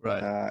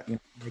 Right.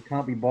 They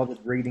can't be bothered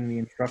reading the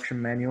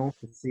instruction manual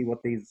to see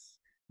what these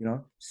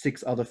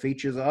 6 other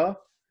features are.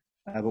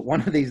 But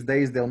one of these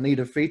days they'll need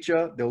a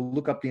feature. They'll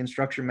look up the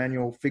instruction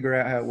manual, figure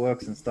out how it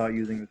works, and start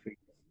using the feature.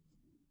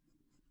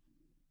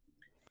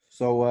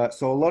 So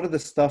a lot of the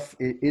stuff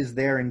is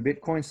there in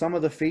Bitcoin. Some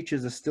of the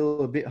features are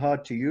still a bit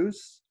hard to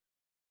use.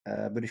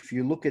 But if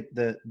you look at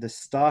the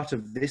start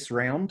of this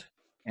round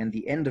and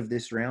the end of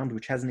this round,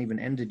 which hasn't even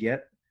ended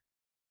yet,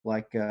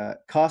 like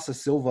Casa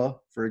Silver,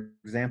 for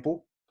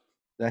example,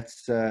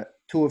 that's 2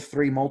 of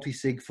 3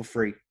 multi-sig for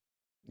free.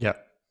 Yeah.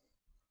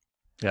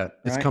 Yeah,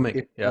 it's right?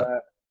 coming.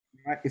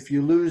 If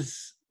you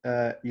lose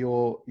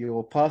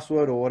your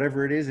password or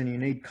whatever it is, and you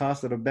need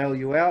Casa to bail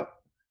you out,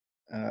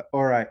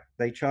 all right,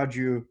 they charge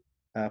you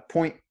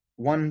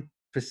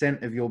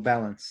 0.1% of your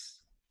balance.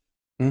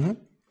 Mm-hmm.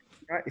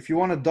 Right? If you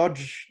want to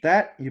dodge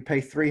that, you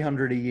pay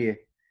 $300 a year.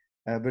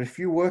 But if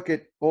you work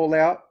it all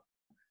out,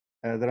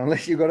 that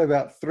unless you got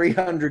about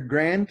 300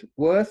 grand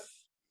worth,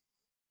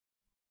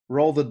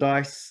 roll the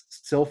dice,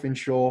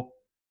 self-insure,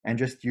 and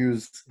just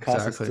use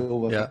Casa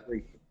Silver for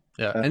free.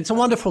 Yeah, and it's a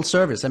wonderful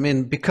service. I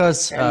mean,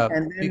 because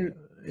and then,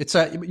 it's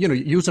a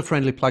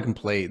user-friendly plug and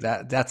play.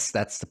 That's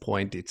the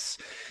point. It's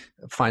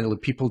finally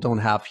people don't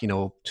have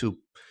to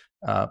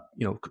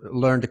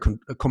learn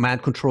the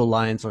command control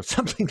lines or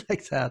something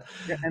like that.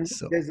 Yeah, and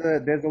so there's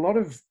a lot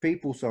of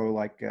people. So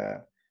like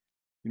the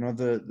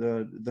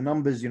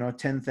numbers,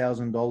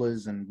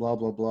 $10,000 and blah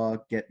blah blah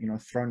get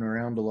thrown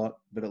around a lot.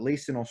 But at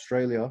least in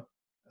Australia,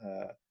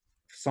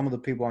 some of the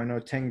people I know,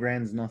 10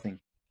 grand's nothing.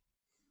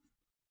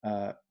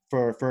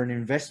 For an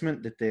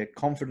investment that they're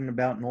confident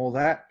about and all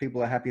that,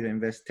 people are happy to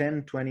invest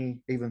 10, 20,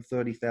 even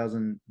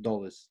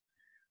 $30,000.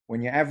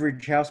 When your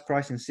average house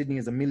price in Sydney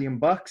is $1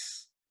 million,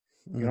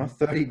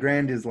 30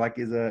 grand is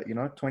a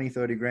 20,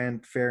 30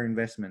 grand fair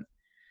investment.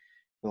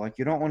 But like,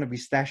 you don't want to be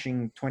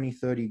stashing 20,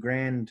 30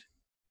 grand,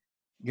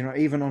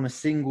 even on a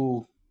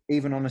single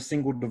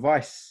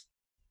device.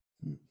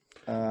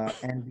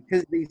 And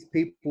because these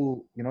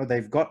people,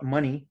 they've got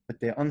money, but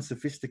they're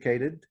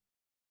unsophisticated,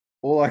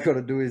 all I got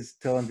to do is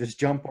tell them, just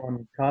jump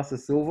on Casa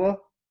Silver,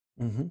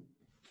 mm-hmm.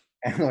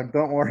 and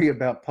don't worry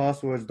about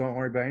passwords. Don't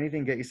worry about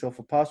anything. Get yourself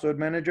a password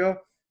manager.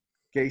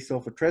 Get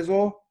yourself a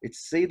Trezor.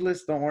 It's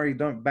seedless. Don't worry.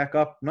 Don't back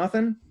up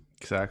nothing.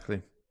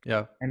 Exactly.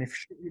 Yeah. And if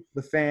shit hits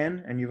the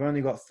fan and you've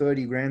only got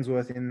 30 grand's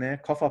worth in there,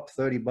 cough up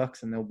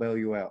 $30 and they'll bail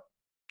you out.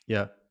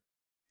 Yeah.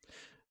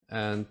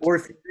 Or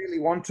if you really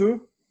want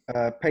to,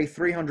 pay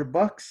 $300.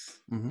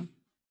 Mm-hmm.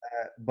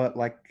 But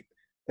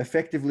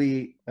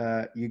effectively,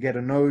 you get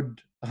a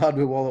node,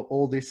 hardware wallet,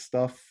 all this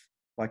stuff.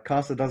 Like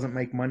Casa doesn't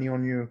make money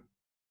on you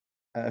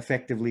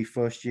effectively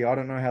first year. I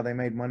don't know how they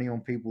made money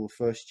on people the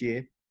first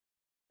year.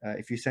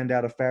 If you send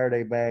out a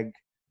Faraday bag,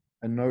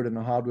 a node, and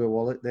a hardware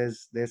wallet,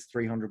 there's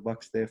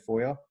 $300 there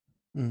for you.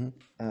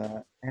 Mm-hmm.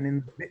 And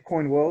in the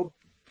Bitcoin world,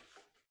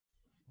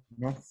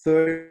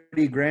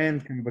 30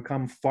 grand can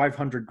become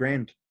 500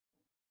 grand.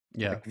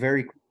 Yeah.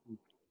 Very quickly.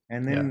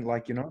 And then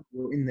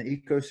you're in the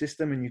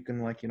ecosystem and you can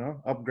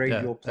upgrade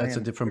your plan. That's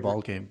a different ball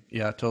game.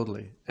 Yeah,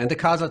 totally. And the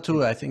Casa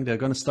 2, I think they're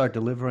going to start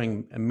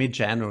delivering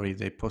mid-January.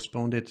 They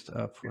postponed it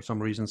for some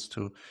reasons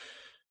to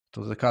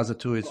the Casa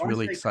 2 is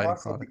really exciting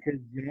product. Because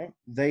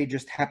they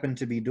just happen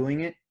to be doing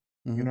it.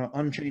 Mm-hmm.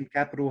 Unchained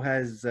Capital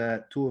has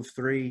 2 of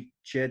 3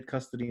 shared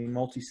custody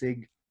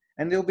multi-sig,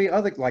 and there'll be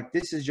other,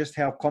 this is just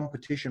how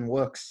competition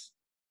works.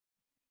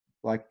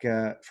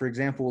 For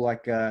example,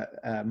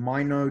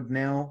 MyNode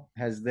now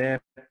has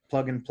their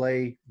plug and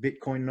play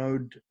Bitcoin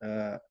node,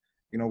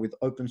 with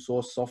open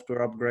source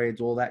software upgrades,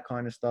 all that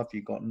kind of stuff.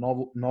 You got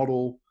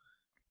Nodl,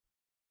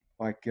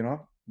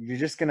 you're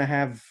just going to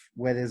have,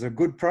 where there's a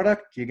good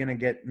product, you're going to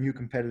get new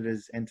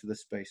competitors enter the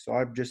space. So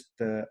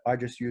I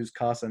just use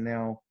Casa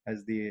now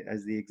as the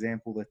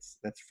example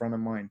that's front of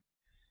mind.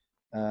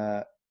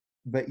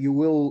 But you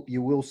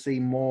will see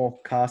more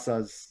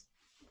Casas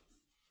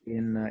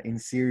in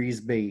Series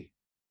B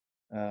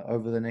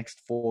over the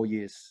next 4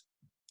 years.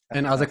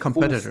 And other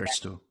competitors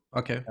too.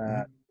 Okay.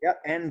 Yeah,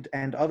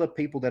 and other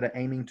people that are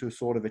aiming to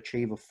sort of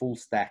achieve a full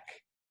stack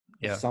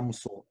of some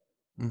sort.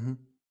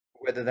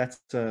 Whether that's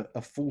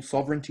a full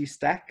sovereignty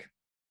stack,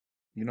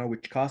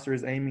 which Casa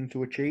is aiming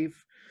to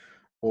achieve,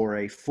 or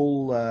a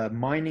full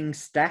mining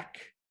stack,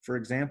 for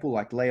example,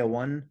 like Layer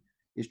 1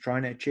 is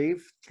trying to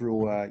achieve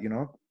through,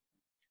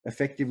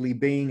 effectively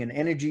being an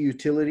energy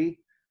utility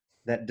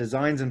that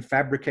designs and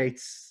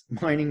fabricates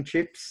mining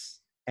chips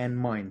and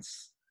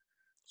mines.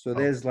 So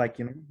there's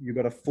you've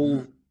got a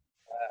full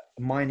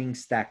mining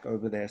stack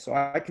over there. So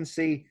I can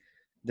see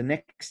the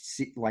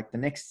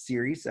next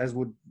series,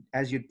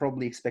 as you'd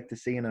probably expect to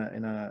see in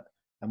a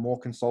more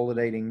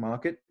consolidating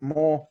market,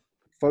 more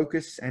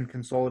focus and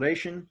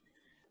consolidation,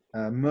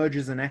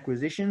 mergers and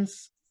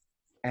acquisitions,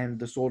 and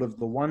the sort of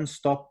the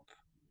one-stop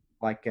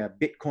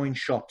Bitcoin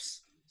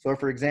shops. So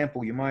for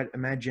example, you might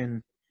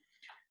imagine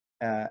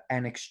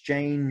an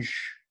exchange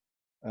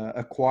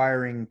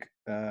acquiring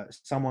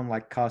someone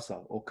like Casa,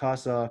 or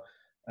Casa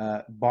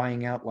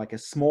buying out like a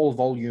small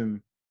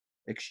volume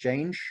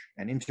exchange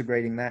and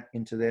integrating that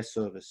into their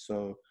service.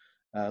 So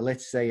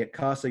let's say at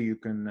Casa you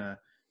can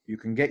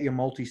get your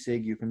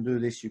multi-sig, you can do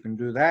this, you can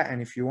do that,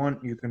 and if you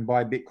want, you can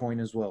buy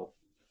Bitcoin as well.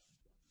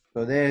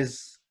 So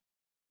there's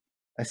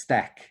a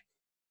stack.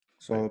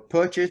 So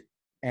purchase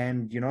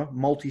and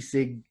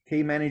multi-sig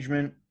key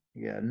management,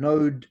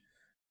 node.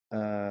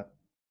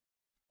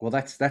 Well,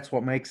 that's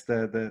what makes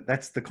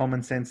that's the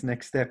common sense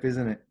next step,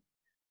 isn't it?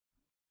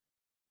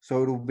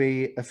 So it'll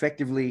be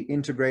effectively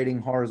integrating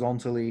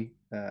horizontally,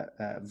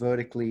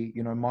 vertically.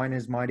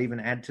 Miners might even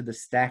add to the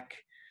stack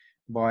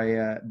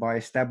by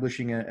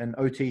establishing an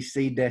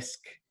OTC desk,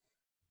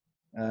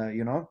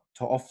 to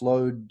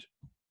offload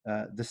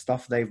the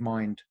stuff they've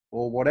mined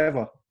or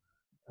whatever.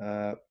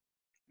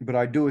 But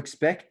I do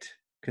expect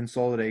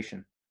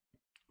consolidation.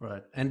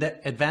 Right, and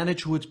the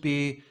advantage would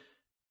be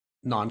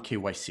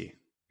non-KYC.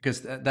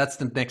 Because that's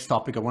the next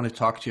topic I want to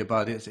talk to you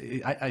about.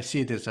 I see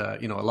it as a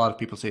lot of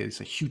people say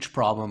it's a huge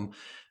problem,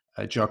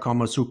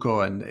 Giacomo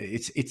Zucco, and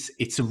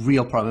it's a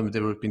real problem.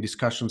 There have been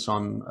discussions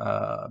on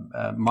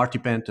Marty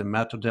Bent and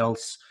Matt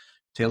Odell's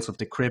Tales of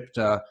the Crypt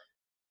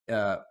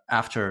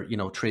after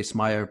Trace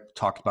Meyer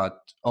talked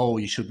about,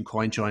 you shouldn't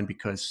coin join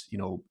because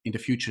in the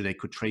future they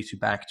could trace you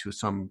back to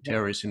some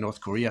terrorists in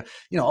North Korea.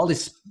 All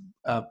this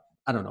I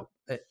don't know.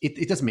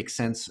 It doesn't make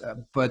sense,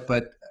 but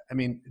I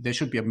mean there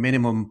should be a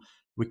minimum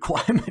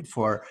requirement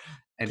for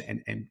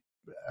and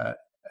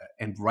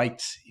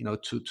right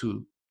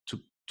to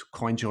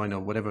coin join or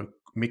whatever,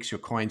 mix your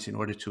coins in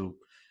order to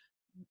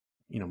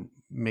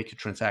make your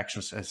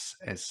transactions as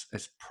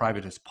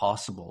private as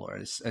possible, or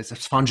as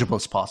fungible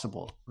as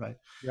possible, right?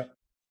 Yeah.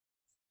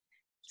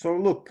 So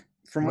look,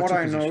 from what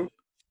I know,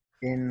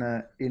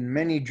 in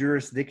many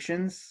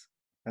jurisdictions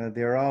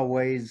there are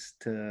ways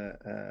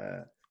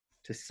to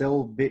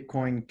sell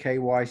Bitcoin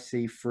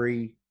KYC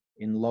free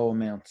in low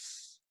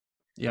amounts.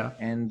 Yeah.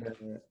 And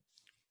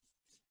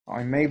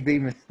I may be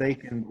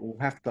mistaken. We'll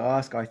have to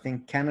ask. I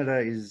think Canada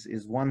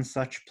is one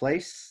such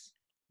place.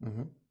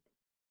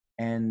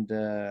 And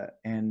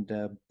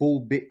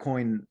Bull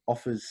Bitcoin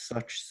offers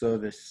such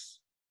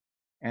service.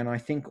 And I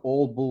think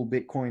all Bull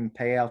Bitcoin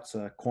payouts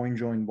are coin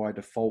joined by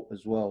default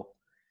as well.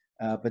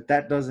 But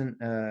that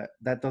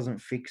doesn't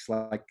fix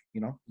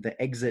the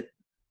exit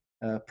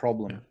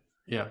problem.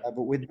 Yeah.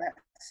 But with that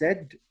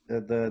said,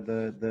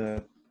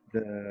 the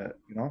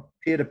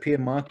peer-to-peer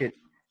market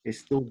is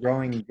still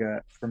growing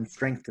from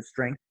strength to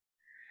strength.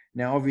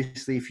 Now,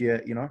 obviously, if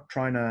you're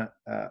trying to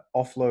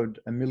offload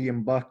 $1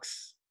 million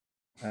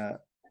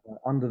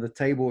under the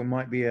table, it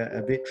might be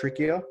a bit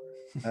trickier.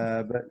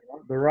 But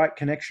the right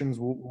connections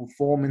will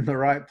form in the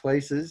right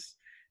places,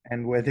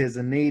 and where there's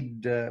a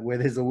need, where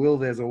there's a will,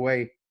 there's a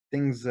way.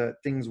 Things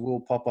will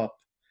pop up.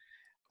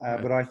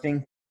 But I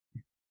think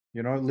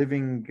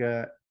living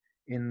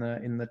in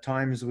the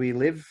times we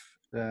live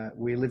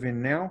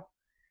in now,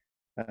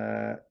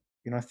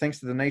 thanks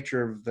to the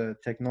nature of the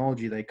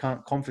technology, they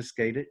can't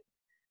confiscate it.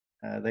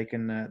 They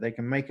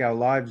can make our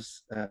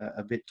lives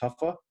a bit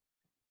tougher.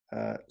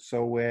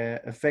 So we're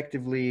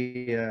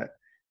effectively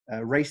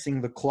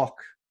racing the clock.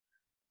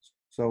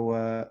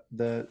 So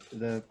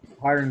the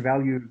higher in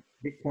value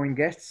Bitcoin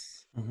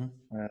gets,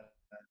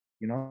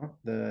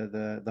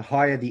 the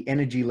higher the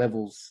energy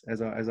levels,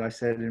 as I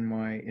said in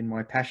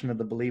my Passion of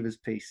the Believers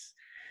piece.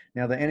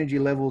 Now the energy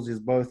levels is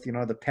both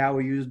the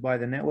power used by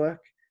the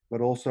network,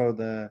 but also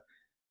the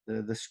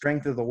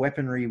strength of the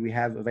weaponry we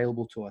have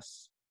available to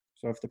us.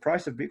 So if the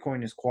price of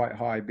Bitcoin is quite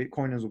high,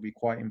 Bitcoiners will be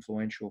quite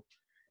influential,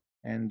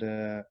 and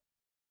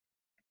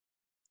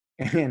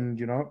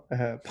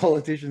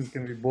politicians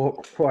can be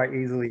bought quite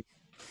easily.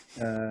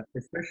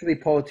 especially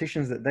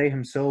politicians that they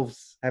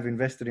themselves have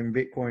invested in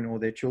Bitcoin or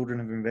their children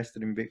have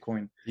invested in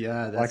Bitcoin.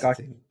 Yeah, Like that's the I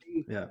thing. can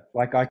see, Yeah.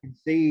 like I can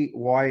see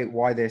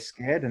why they're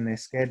scared, and they're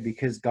scared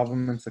because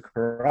governments are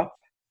corrupt.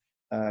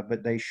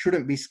 But they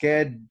shouldn't be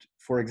scared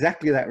for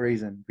exactly that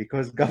reason,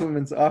 because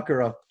governments are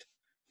corrupt.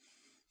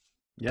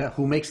 Yeah,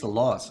 who makes the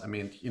laws? I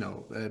mean,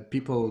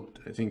 people,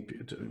 I think,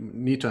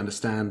 need to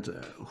understand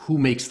who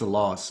makes the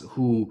laws,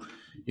 who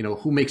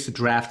makes the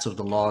drafts of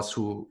the laws,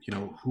 who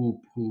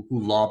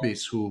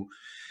lobbies, who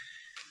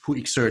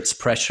exerts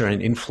pressure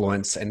and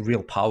influence and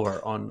real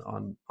power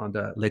on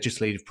the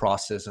legislative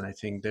process. And I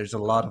think there's a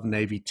lot of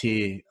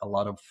naivety, a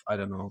lot of, I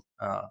don't know,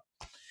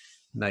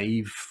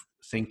 naive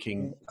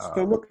thinking.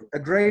 So look, a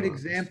great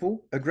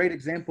example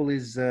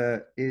is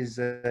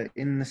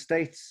in the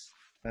States.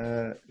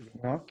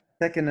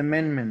 Second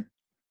Amendment.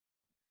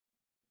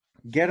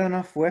 Get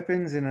enough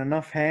weapons in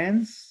enough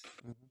hands.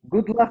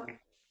 Good luck.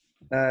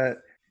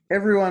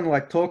 Everyone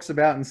like talks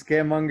about and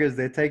scaremongers.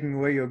 They're taking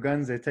away your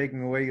guns. They're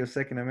taking away your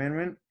Second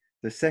Amendment.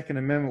 The Second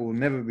Amendment will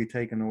never be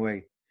taken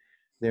away.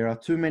 There are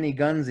too many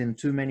guns in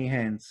too many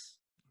hands.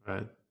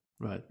 Right.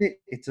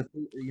 It's a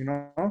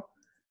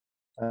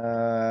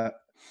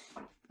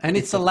and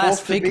it's the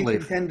last fig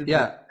leaf.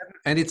 Yeah.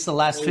 And it's the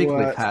last fig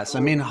leaf has. I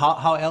mean,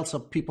 how else are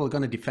people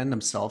going to defend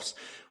themselves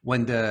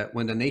when the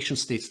nation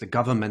states, the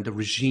government, the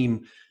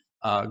regime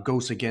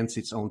goes against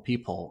its own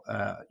people?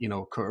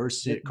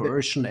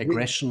 Coercion,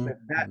 aggression.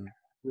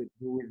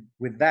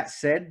 With that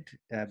said,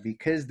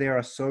 because there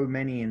are so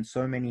many in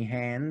so many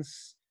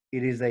hands,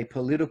 it is a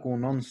political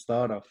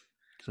non-starter.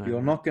 Exactly.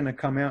 You're not going to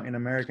come out in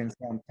America and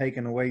say, I'm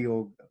taking away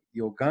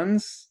your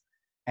guns,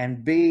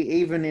 and be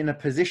even in a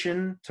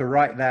position to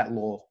write that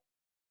law.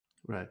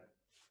 Right.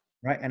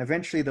 And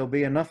eventually there'll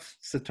be enough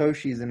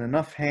Satoshis in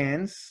enough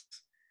hands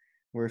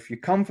where if you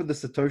come for the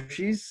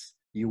Satoshis,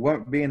 you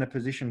won't be in a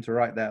position to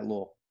write that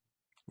law.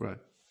 Right.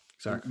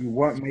 Exactly. You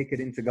won't make it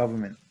into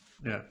government.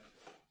 Yeah.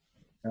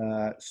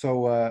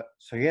 So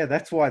yeah,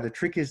 that's why the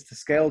trick is to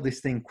scale this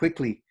thing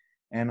quickly.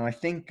 And I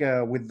think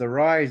with the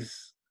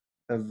rise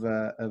of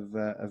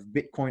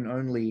Bitcoin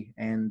only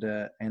and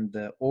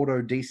the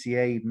auto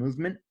DCA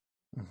movement,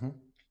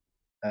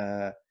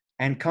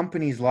 and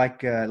companies like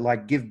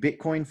Give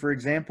Bitcoin, for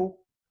example,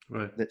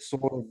 right, that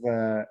sort of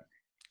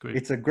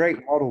it's a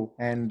great model,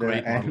 and yeah.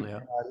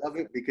 I love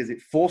it because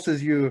it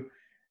forces you.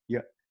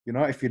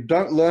 If you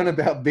don't learn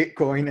about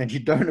Bitcoin and you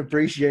don't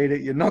appreciate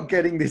it, you're not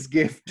getting this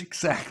gift.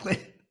 Exactly.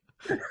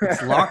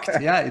 It's locked.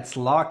 Yeah, it's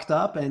locked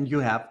up, and you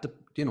have the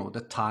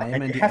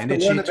time and the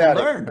energy to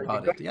learn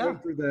about it. Yeah,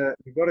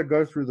 you've got to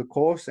go through the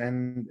course,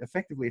 and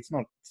effectively, it's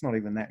not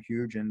even that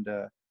huge. And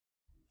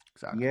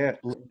exactly.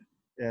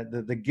 Yeah,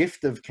 the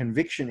gift of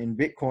conviction in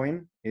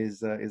Bitcoin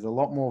is a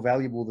lot more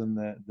valuable than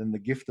the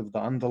gift of the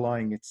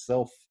underlying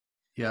itself.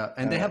 Yeah,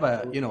 and they have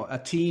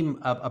a team,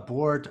 a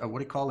board, what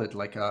do you call it?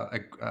 Like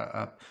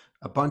a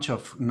bunch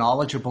of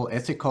knowledgeable,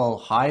 ethical,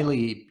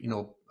 highly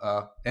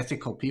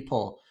ethical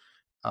people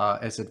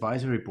as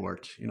advisory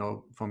board.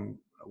 From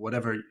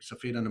whatever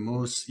Safed and the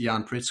Moose,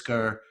 Jan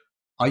Pritzker.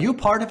 Are you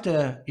part of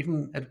the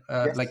even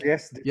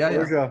yes,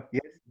 disclosure,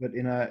 yes, but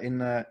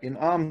in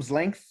arm's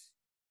length.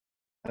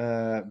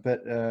 But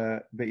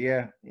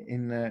yeah,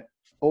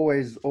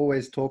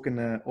 always talking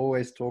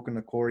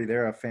to Corey.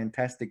 They're a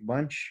fantastic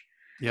bunch.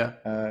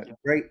 Yeah.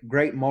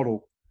 Great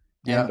model.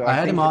 Yeah, and I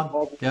had him on.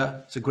 Model, yeah,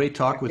 it's a great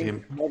talk with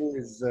him. Model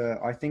is,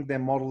 I think their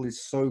model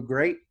is so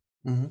great.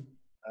 Mm-hmm.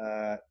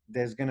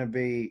 There's gonna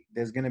be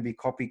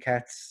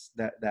copycats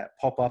that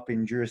pop up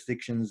in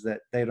jurisdictions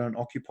that they don't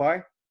occupy.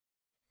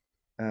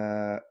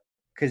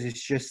 Because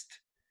it's just,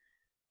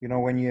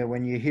 when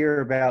you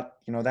hear about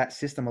that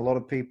system, a lot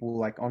of people,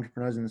 like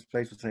entrepreneurs in this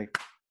place, would say,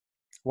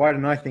 why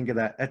didn't I think of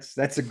that?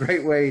 That's a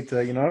great way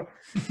to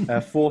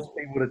force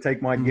people to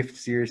take my gift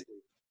seriously,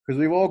 because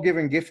we've all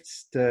given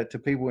gifts to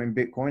people in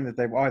Bitcoin that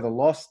they've either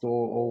lost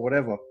or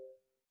whatever.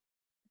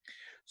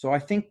 So I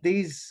think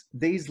these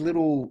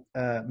little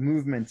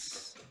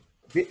movements,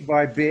 bit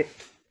by bit,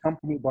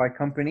 company by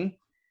company,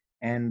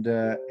 and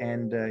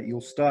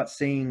you'll start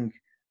seeing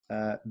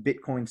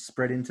Bitcoin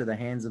spread into the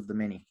hands of the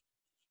many.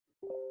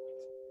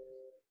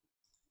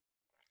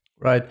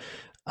 Right.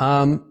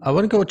 I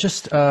want to go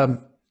just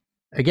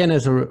again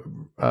as a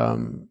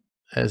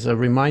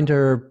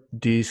reminder.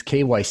 These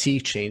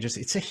KYC changes,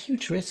 it's a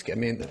huge risk. I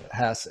mean,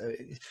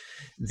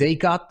 they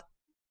got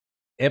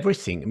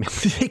everything. I mean,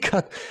 they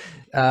got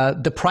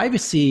the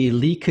privacy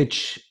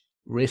leakage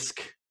risk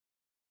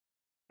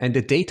and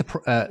the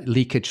data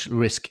leakage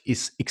risk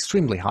is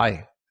extremely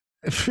high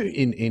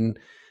in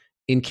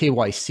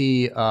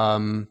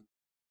KYC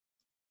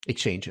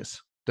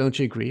exchanges. Don't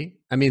you agree?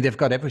 I mean, they've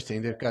got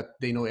everything.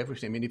 They know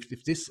everything. I mean,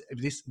 if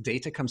this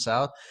data comes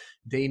out,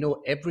 they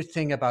know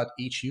everything about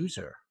each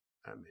user.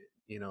 I mean,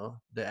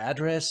 the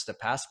address, the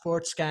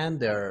passport scan,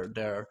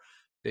 their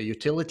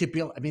utility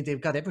bill. I mean, they've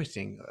got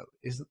everything.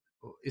 Isn't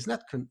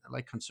that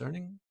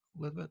concerning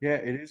a little bit? Yeah,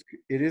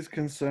 it is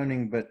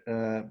concerning. But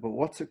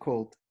what's it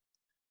called?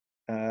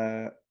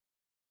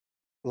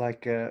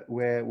 like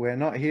we're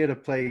not here to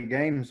play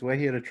games. We're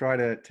here to try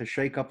to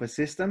shake up a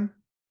system.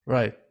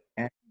 Right.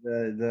 And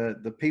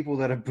the people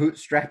that are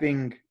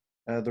bootstrapping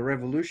the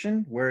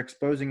revolution, we're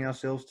exposing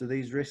ourselves to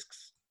these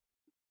risks.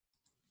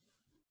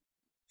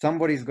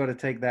 Somebody's got to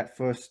take that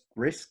first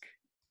risk.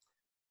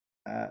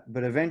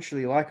 But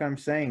eventually, like I'm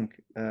saying,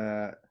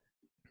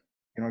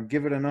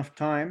 give it enough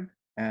time,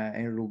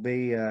 and it'll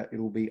be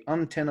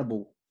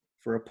untenable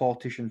for a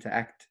politician to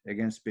act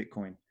against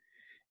Bitcoin.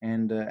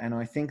 And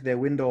I think their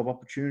window of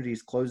opportunity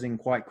is closing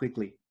quite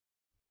quickly.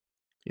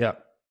 Yeah.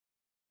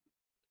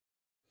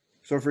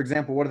 So, for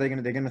example, what are they going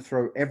to? They're going to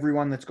throw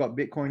everyone that's got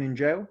Bitcoin in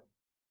jail.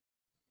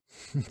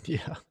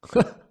 Yeah.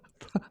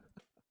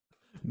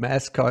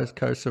 Mass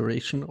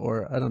incarceration,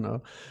 or I don't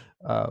know,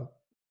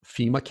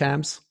 FEMA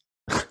camps.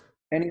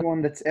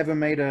 Anyone that's ever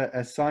made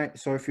a site.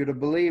 So, if you're to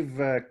believe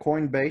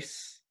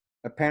Coinbase,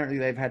 apparently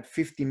they've had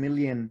 50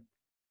 million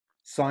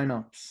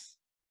signups,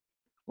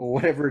 or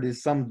whatever it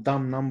is, some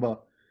dumb number.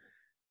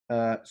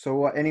 So,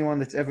 what? Anyone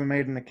that's ever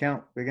made an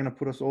account, we're going to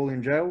put us all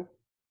in jail,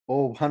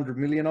 all 100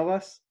 million of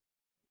us.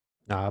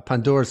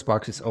 Pandora's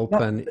box is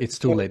open. It's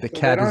too late. The So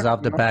cat is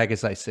out the bag,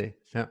 as I say.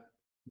 Yeah.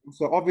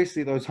 So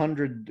obviously those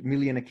 100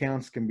 million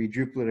accounts can be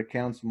duplicate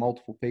accounts,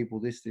 multiple people,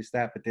 this,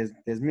 that, but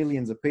there's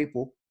millions of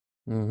people.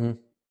 Mm-hmm.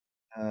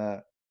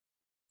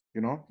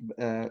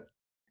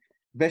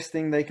 Best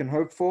thing they can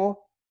hope for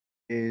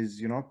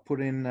is,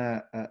 put in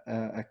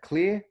a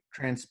clear,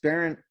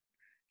 transparent,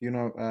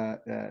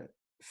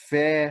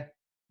 fair,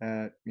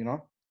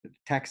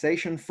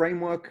 taxation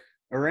framework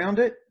around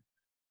it.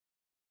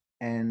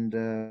 And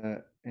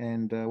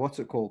what's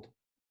it called?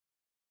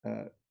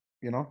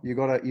 You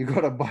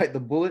gotta bite the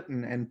bullet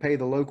and pay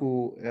the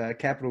local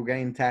capital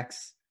gain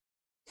tax.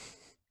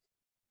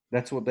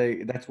 That's what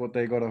they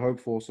gotta hope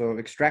for. So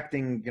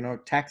extracting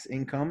tax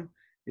income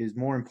is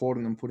more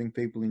important than putting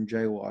people in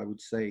jail, I would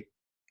say.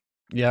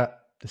 Yeah,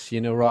 the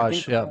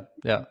seigneurage.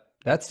 Yeah.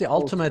 That's the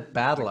ultimate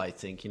battle, I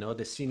think. The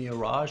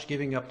seigneurage,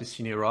 giving up the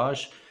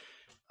seigneurage,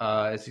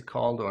 as it's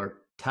called,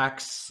 or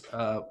tax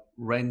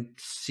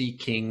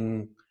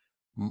rent-seeking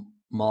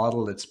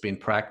model that's been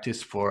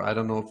practiced for, I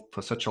don't know,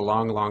 for such a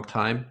long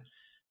time.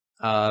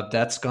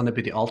 That's going to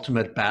be the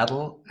ultimate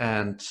battle.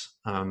 And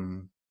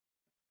in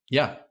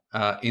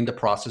the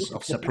process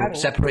of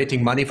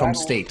separating money from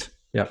state.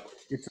 Yeah.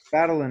 It's a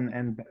battle,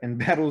 and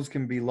battles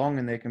can be long,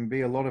 and there can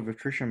be a lot of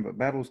attrition, but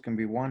battles can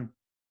be won.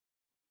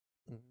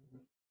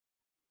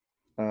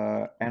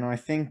 And I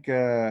think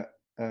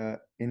in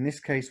this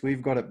case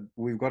we've got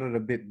it a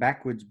bit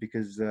backwards,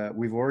 because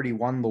we've already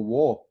won the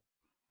war,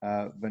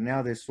 but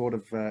now there's sort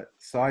of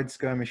side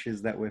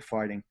skirmishes that we're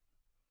fighting.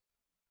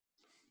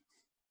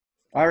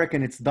 I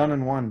reckon it's done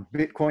and won.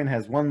 Bitcoin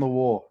has won the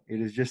war.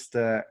 It is just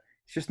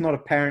it's just not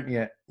apparent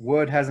yet.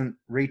 Word hasn't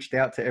reached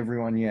out to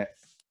everyone yet.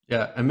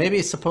 Yeah, and maybe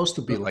it's supposed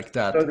to be like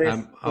that. So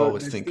I'm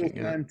always thinking.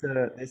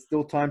 There's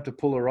still time to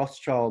pull a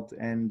Rothschild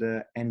and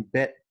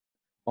bet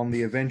on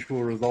the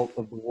eventual result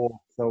of the war.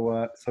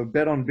 So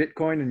bet on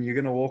Bitcoin, and you're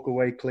going to walk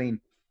away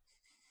clean.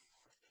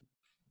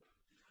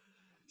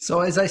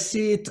 So as I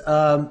see it,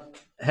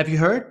 have you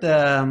heard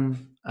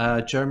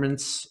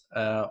Germans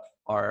are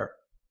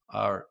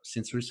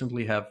since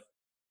recently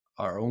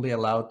are only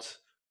allowed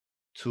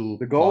to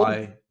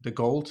buy the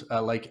gold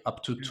like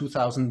up to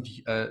 2,000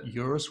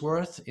 euros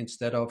worth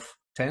instead of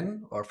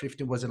 10 or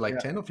 15? Was it like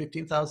 10 or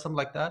 15,000, something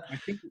like that? I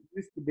think it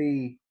used to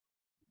be.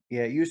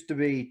 Yeah, it used to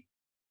be.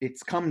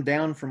 It's come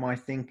down from, I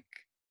think,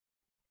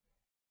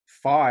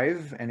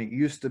 5, and it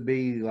used to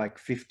be like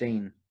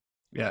 15.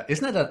 Yeah,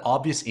 isn't it an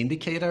obvious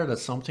indicator that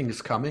something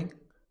is coming?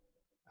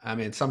 I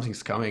mean,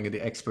 something's coming, and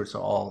the experts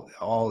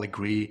all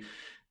agree,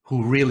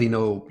 who really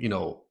know,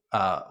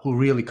 who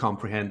really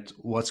comprehend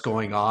what's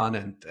going on,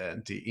 and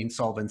the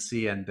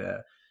insolvency, and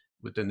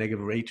with the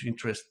negative rate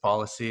interest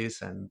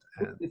policies, and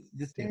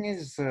the thing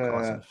is,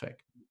 cause and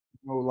effect.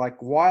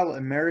 Like, while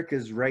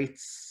America's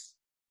rates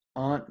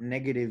aren't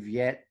negative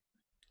yet,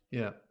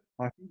 yeah,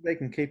 I think they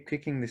can keep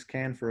kicking this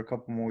can for a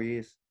couple more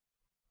years.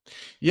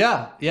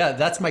 Yeah,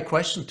 that's my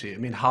question to you. I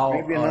mean, how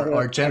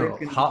are general?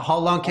 How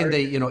long can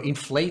they,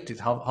 inflate it?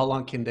 How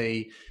long can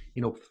they,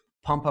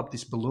 pump up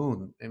this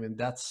balloon? I mean,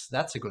 that's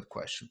a good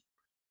question.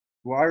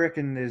 Well, I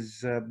reckon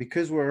there's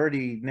because we're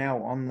already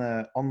now on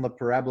the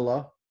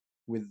parabola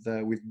with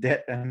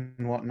debt and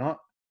whatnot.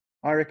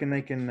 I reckon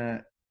they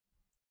can.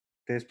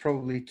 There's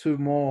probably 2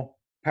 more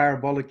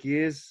parabolic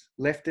years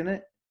left in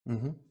it.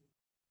 Mm-hmm.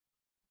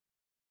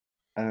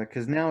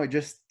 Because now it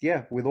just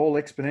with all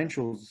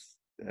exponentials.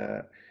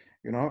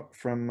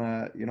 From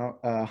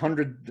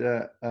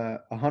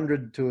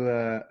 100 to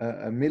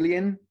a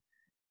million,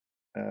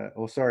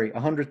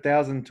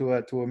 100,000 to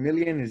a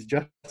million is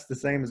just the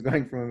same as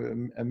going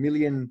from a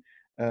million,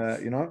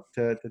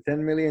 to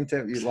 10 million.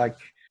 To, like,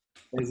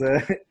 there's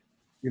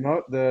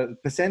the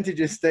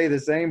percentages stay the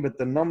same, but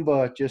the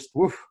number just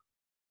woof.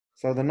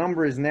 So the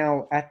number is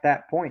now at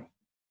that point.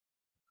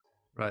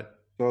 Right.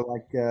 So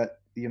like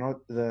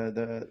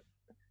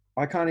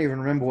I can't even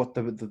remember what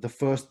the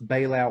first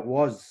bailout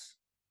was.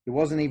 It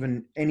wasn't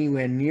even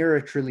anywhere near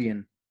 $1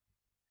 trillion.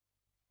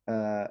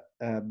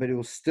 but it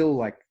was still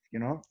like, you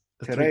know,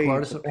 Three today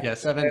quarters of, yeah,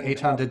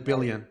 800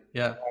 billion.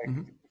 Yeah.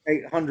 like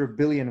 800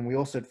 billion, and we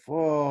all said,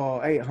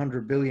 oh,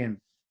 800 billion.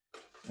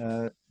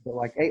 But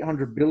like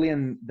 800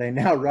 billion, they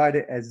now write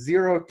it as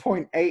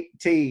 0.8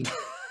 T.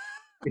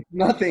 It's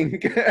nothing.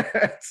 You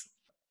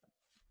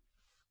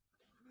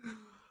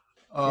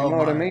Oh know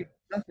what I my. mean?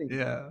 Nothing.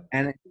 Yeah.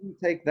 And it didn't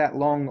take that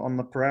long on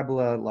the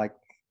parabola, like,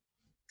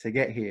 to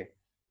get here.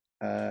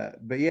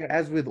 But yeah,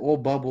 as with all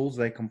bubbles,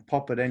 they can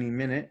pop at any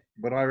minute.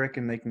 But I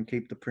reckon they can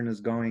keep the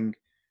printers going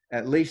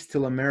at least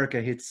till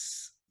America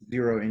hits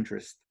zero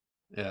interest.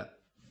 Yeah.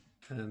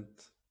 And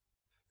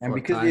And for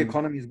a because the time,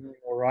 economy is going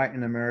all right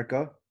in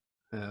America,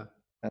 yeah.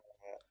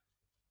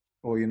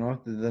 or you know,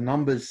 the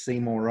numbers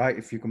seem all right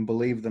if you can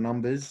believe the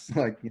numbers.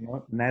 Like, you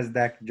know,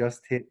 Nasdaq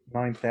just hit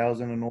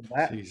 9,000 and all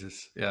that.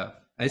 Jesus. Yeah.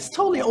 It's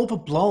totally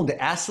overblown.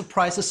 The asset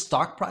prices,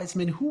 stock price. I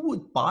mean, who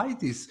would buy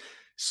these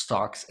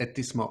stocks at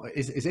this moment?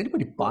 Is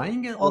anybody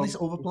buying it? All Well, these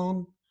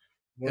overblown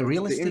it's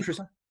real the estate? interest.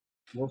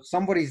 Well,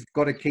 somebody's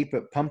got to keep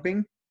it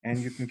pumping, and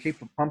you can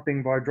keep it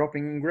pumping by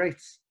dropping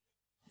rates.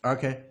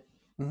 Okay.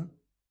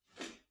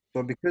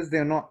 So because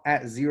they're not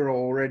at zero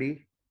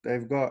already,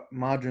 they've got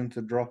margin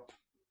to drop.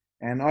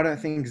 And I don't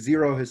think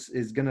zero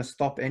is going to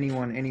stop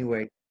anyone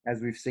anyway, as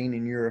we've seen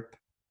in Europe.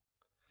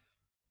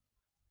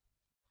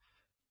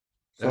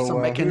 There's So some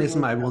who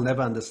mechanism knows? I will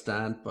never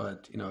understand,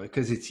 but you know,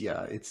 because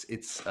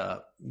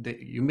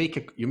you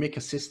make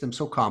a system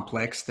so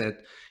complex that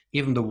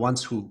even the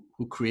ones who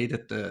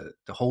created the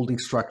holding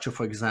structure,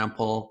 for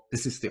example,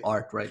 this is the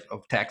art, right,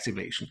 of tax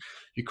evasion.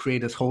 You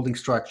create this holding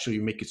structure,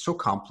 you make it so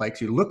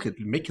complex, you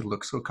make it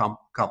look so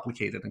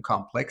complicated and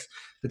complex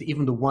that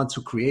even the ones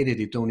who created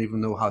it don't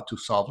even know how to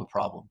solve the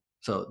problem.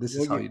 So this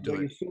is how you do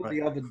You it, saw right?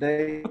 the other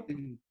day,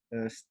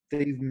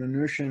 Steve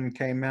Mnuchin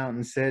came out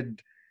and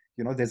said,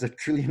 you know, there's $1.5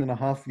 trillion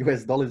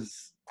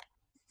US.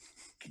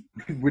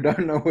 We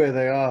don't know where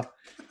they are.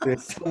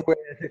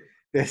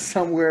 They're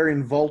somewhere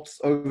in vaults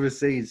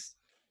overseas.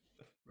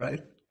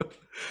 Right?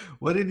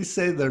 What did he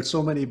say? There's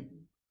so many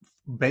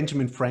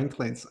Benjamin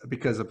Franklin's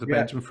because of the Yeah,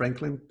 Benjamin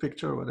Franklin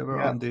picture or whatever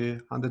yeah,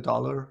 on the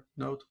dollar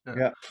note. Yeah.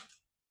 yeah.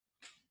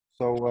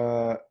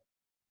 So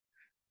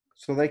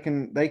so they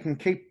can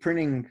keep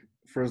printing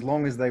for as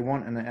long as they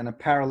want, and a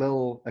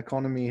parallel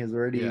economy has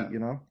already, Yeah. you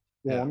know,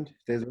 Yeah. formed.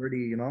 There's already,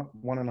 you know,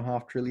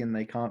 $1.5 trillion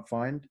they can't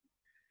find.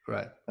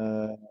 Right.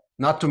 Uh,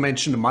 Not to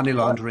mention the money but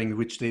laundering,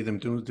 which they them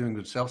doing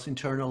themselves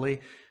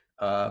internally,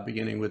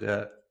 beginning with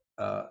a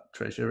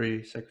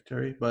Treasury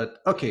Secretary. But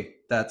okay,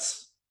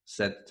 that's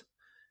said.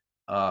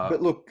 Uh,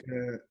 but look,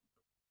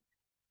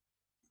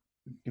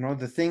 you know,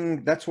 the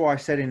thing that's why I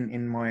said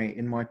in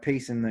my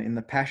piece in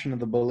the Passion of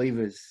the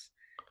Believers,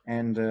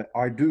 and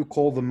I do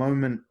call the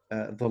moment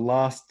the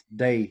last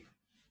day.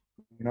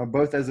 You know,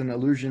 both as an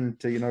allusion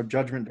to, you know,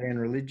 Judgment Day and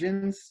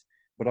religions,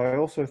 but I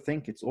also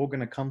think it's all going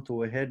to come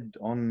to a head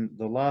on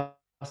the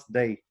last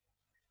day.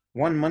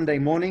 One Monday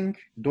morning,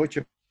 Deutsche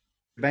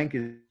Bank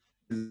is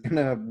going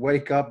to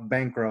wake up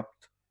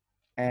bankrupt,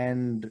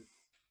 and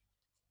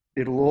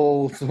it'll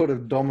all sort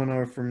of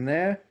domino from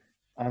there,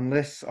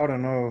 unless, I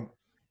don't know,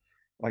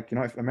 like, you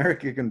know, if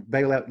America can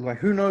bail out, like,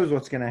 who knows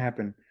what's going to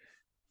happen.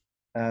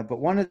 But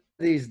one of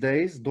these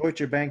days,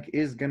 Deutsche Bank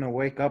is going to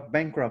wake up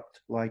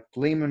bankrupt, like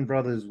Lehman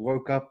Brothers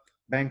woke up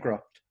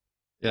bankrupt.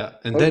 yeah,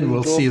 and then Open the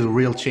we'll door. see the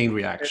real chain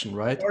reaction,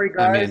 right? Sorry,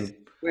 I guys, mean,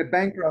 we're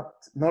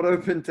bankrupt, not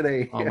open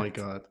today. oh my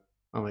god,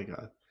 oh my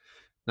god.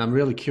 And I'm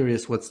really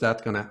curious what's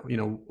that gonna,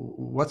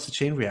 what's the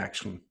chain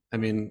reaction? I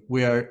mean,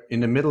 we are in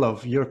the middle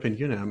of European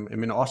Union.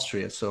 I'm in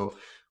Austria, so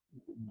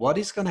what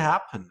is going to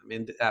happen? I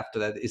mean, after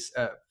that is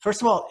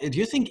first of all, do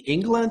you think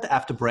England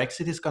after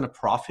Brexit is going to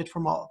profit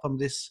from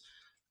this,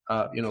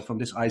 from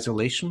this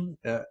isolation?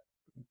 It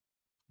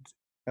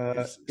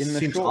In the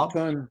seems short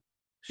obvious. term,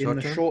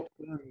 Short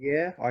term.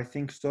 yeah, I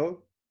think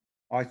so.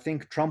 I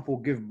think Trump will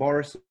give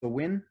Boris a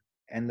win,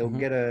 and they'll Hmm.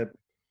 get a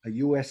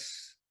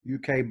US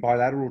UK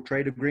bilateral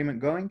trade agreement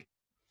going,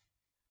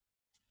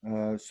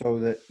 so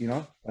that, you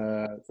know,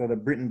 so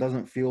that Britain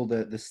doesn't feel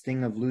the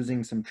sting of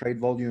losing some trade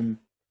volume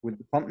with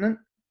the continent.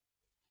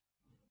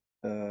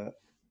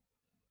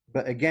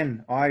 But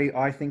again,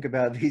 I think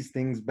about these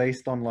things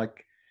based on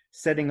like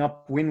setting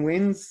up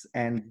win-wins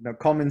and, you know,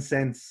 common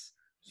sense.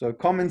 So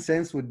common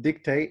sense would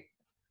dictate,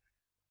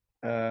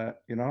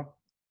 you know,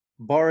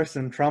 Boris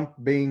and Trump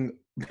being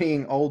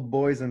old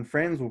boys and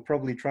friends will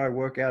probably try to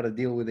work out a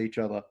deal with each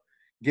other,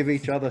 give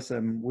each other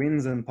some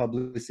wins and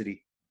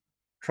publicity.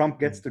 Trump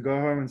gets to go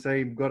home and say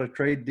he got a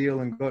trade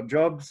deal and got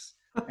jobs,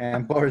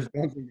 and Boris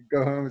Johnson can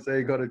go home and say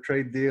he got a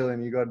trade deal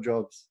and he got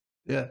jobs.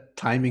 Yeah,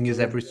 timing So is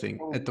everything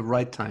at the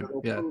right time.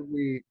 Yeah,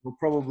 they'll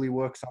probably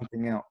work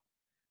something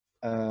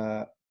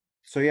out.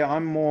 So yeah,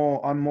 I'm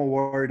more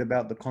worried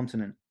about the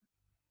continent,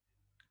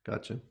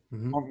 gotcha.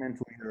 Hmm.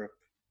 continental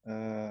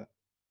Europe,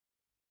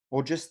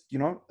 or just, you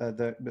know,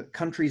 the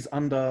countries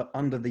under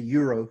the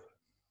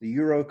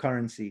euro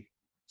currency.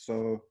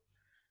 So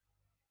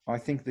I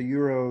think the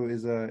euro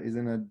is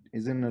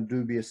in a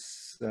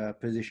dubious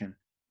position.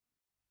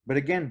 But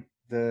again,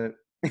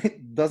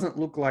 it doesn't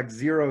look like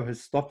zero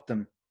has stopped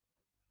them.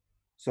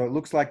 So it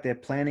looks like they're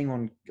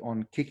planning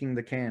on kicking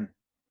the can.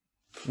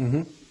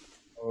 Mm-hmm.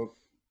 So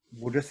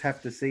we'll just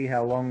have to see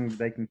how long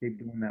they can keep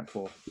doing that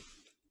for.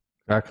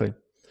 Exactly. To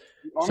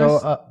be So,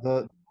 honest, the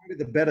longer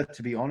the better,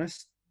 to be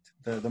honest.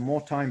 The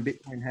more time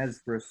Bitcoin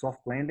has for a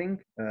soft landing,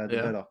 the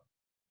yeah. better.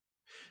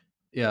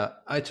 Yeah,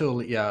 I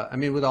totally, yeah. I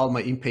mean, with all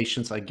my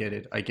impatience, I get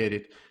it. I get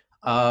it.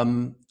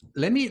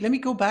 Let me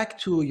go back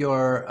to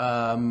your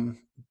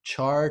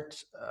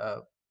chart.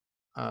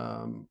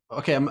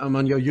 Okay, I'm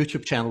on your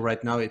YouTube channel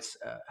right now. It's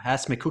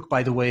Has McCook,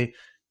 by the way. You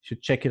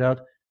should check it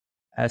out.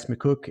 Has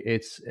McCook.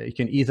 It's you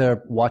can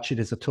either watch it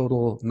as a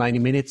total 90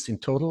 minutes in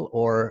total,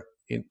 or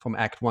from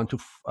Act 1 to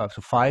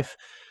 5.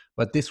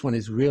 But this one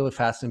is really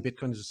fast, and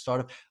Bitcoin is a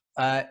startup.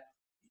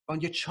 On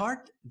your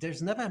chart,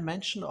 there's never a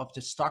mention of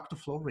the stock to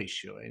flow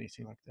ratio or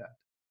anything like that.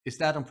 Is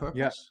that on purpose?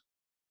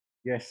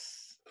 Yeah.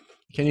 Yes.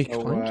 Can you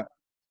explain?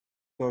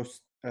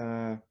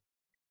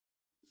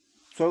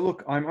 So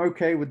look, I'm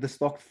okay with the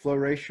stock to flow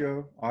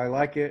ratio. I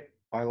like it.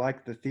 I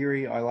like the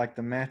theory. I like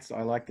the maths.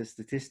 I like the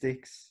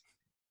statistics.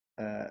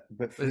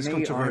 But for It's me,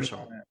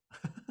 controversial.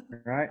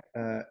 right.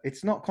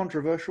 It's not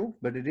controversial,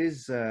 but it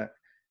is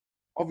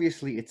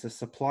obviously it's a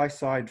supply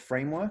side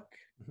framework.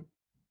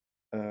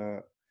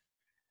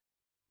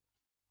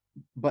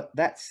 But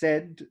that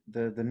said,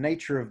 the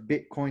nature of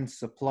Bitcoin's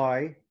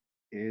supply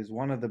is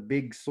one of the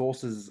big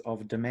sources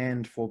of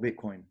demand for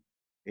Bitcoin.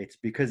 It's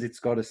because it's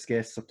got a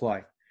scarce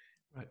supply.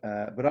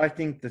 Right. But I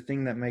think the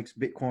thing that makes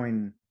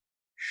Bitcoin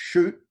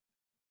shoot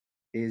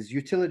is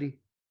utility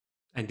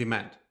and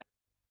demand.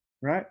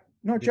 Right?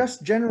 No,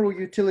 just general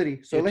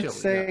utility. So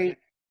utility,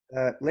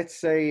 let's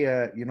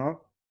say you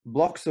know,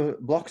 blocks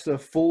are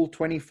full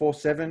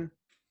 24/7,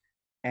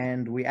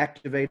 and we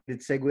activated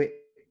SegWit.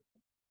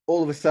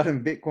 All of a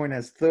sudden, Bitcoin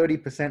has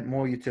 30%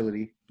 more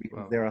utility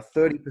because there are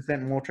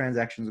 30% more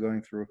transactions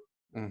going through.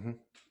 Mm-hmm.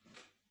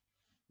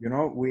 You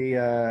know, we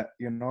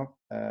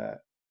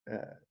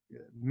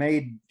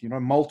made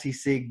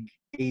multi-sig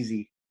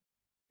easy.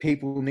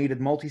 People needed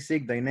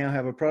multi-sig. They now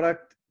have a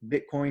product.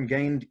 Bitcoin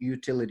gained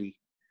utility.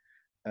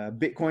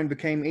 Bitcoin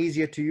became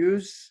easier to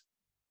use,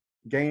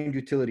 gained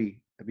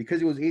utility.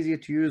 Because it was easier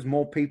to use,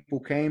 more people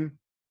came.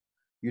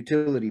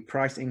 Utility,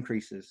 price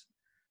increases.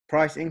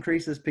 Price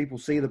increases, people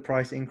see the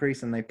price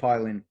increase and they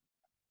pile in.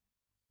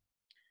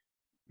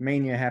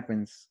 Mania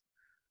happens.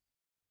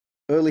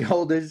 Early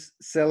holders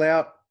sell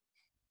out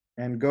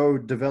and go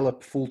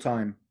develop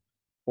full-time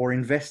or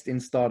invest in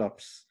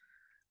startups.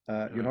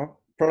 You know,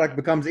 product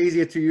becomes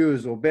easier to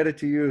use or better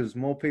to use.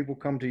 More people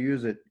come to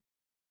use it,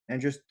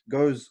 and just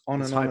goes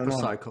on and on and on.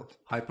 Hyper-cycle,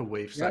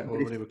 hyper-wave cycle,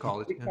 whatever you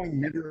call it. Bitcoin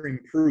never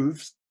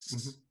improves.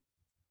 Mm-hmm.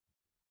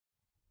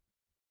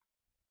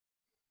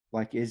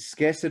 Like, is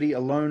scarcity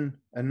alone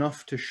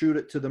enough to shoot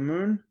it to the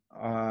moon?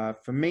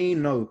 For me,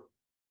 no.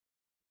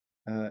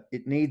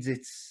 It needs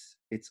its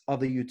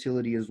other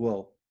utility as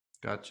well.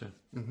 Gotcha.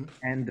 Mm-hmm.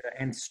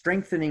 And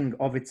strengthening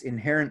of its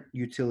inherent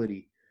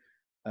utility.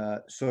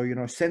 So, you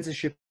know,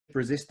 censorship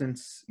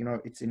resistance, you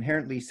know, it's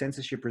inherently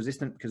censorship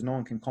resistant because no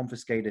one can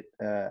confiscate it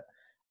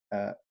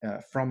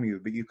from you,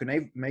 but you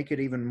can make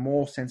it even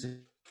more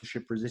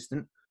censorship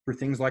resistant for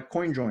things like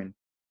CoinJoin.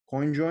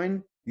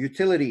 CoinJoin,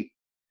 utility.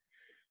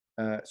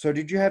 So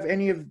did you have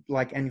any of,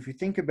 like, and if you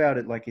think about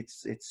it, like,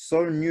 it's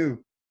so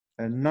new,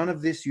 and none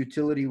of this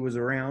utility was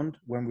around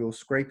when we were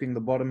scraping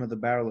the bottom of the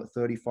barrel at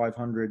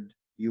 3,500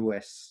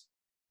 US.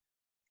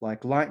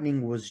 Like,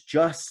 Lightning was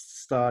just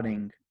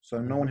starting, so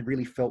no one had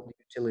really felt the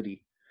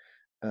utility.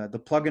 The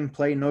plug and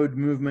play node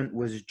movement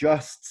was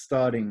just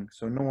starting,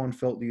 so no one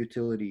felt the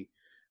utility.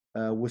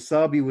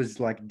 Wasabi was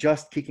like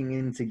just kicking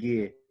into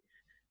gear.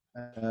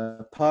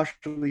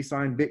 Partially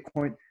signed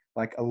Bitcoin,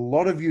 like a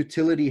lot of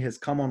utility has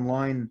come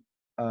online,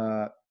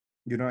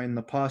 you know, in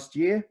the past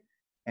year.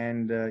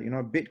 And, you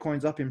know,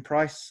 Bitcoin's up in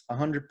price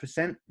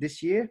 100%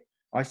 this year.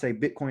 I say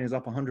Bitcoin is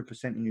up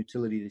 100% in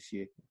utility this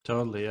year.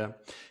 Totally, yeah.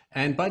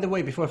 And by the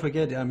way, before I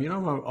forget, you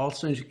know, I'm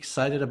also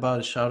excited about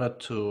a shout out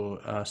to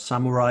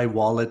Samurai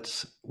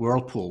Wallet's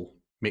Whirlpool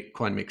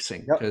coin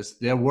mixing, because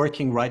they're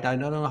working right now. I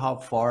don't know how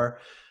far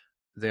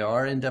they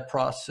are in the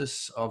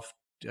process of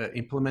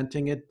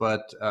implementing it,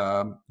 but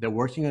they're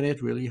working on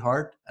it really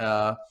hard.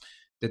 That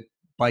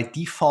by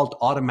default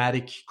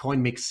automatic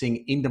coin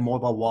mixing in the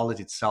mobile wallet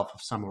itself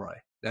of Samurai.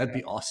 That'd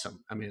be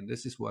awesome. I mean,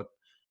 this is what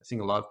I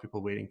think a lot of people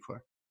are waiting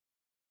for,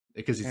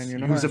 because it's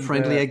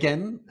user-friendly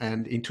again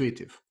and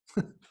intuitive.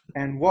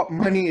 And what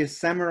money is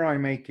Samurai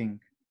making,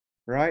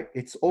 right?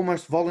 It's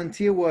almost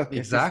volunteer work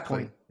at this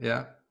point.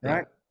 Yeah.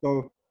 Right? Yeah.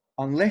 So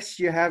unless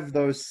you have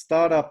those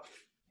startup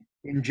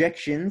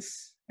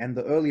injections and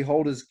the early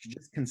holders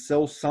just can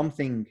sell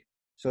something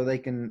so they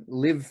can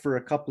live for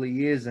a couple of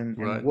years and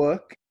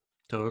work.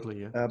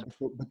 Totally, yeah.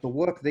 But the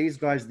work these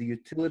guys, the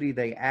utility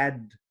they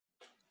add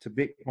to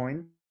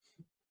Bitcoin,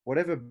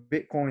 whatever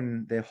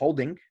Bitcoin they're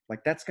holding,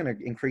 like, that's going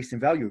to increase in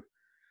value.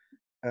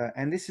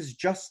 And this is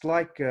just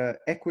like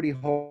equity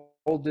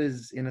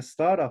holders in a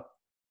startup.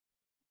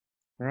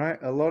 right?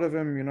 A lot of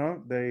them, you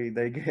know,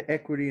 they get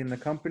equity in the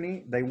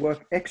company. They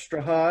work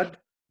extra hard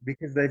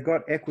because they've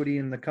got equity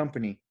in the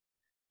company.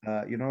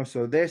 You know,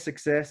 so their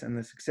success and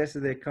the success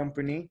of their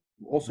company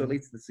also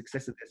leads to the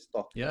success of their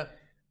stock. Yeah.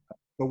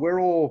 But we're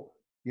all,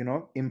 you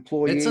know,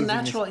 employees. It's a in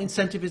natural this.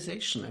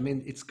 incentivization. I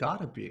mean, it's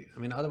got to be. I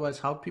mean, otherwise,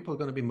 how people are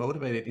going to be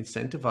motivated,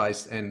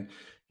 incentivized, and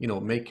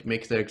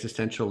make their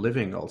existential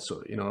living?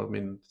 Also, I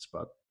mean, it's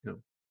about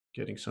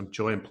getting some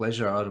joy and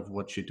pleasure out of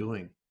what you're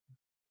doing.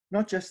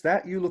 Not just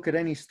that. You look at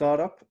any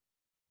startup,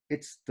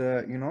 it's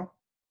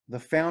the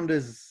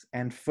founders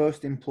and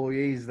first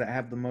employees that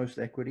have the most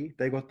equity.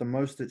 They got the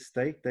most at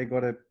stake. They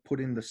got to put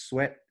in the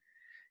sweat,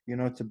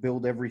 to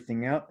build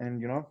everything out.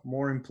 And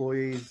more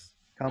employees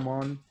come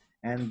on.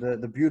 And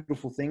the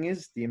beautiful thing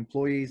is the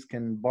employees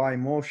can buy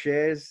more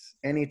shares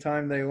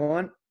anytime they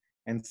want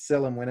and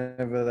sell them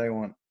whenever they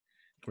want.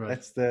 Right.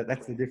 That's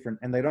the difference.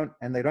 And they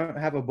don't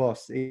have a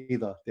boss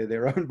either. They're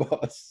their own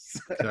boss.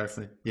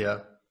 Exactly. Yeah.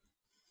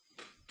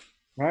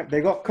 Right.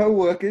 They got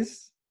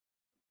co-workers,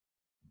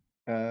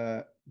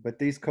 but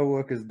these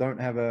co-workers don't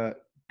have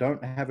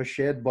a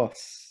shared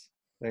boss.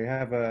 They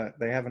have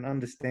an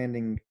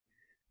understanding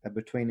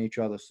between each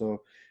other.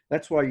 So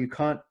that's why you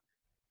can't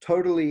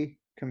totally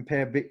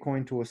compare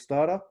Bitcoin to a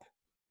startup,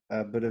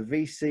 but a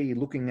VC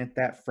looking at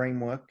that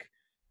framework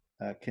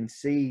can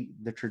see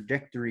the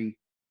trajectory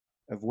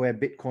of where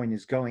Bitcoin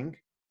is going.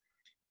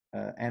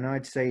 And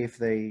I'd say if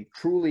they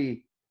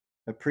truly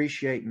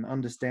appreciate and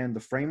understand the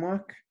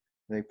framework,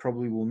 they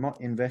probably will not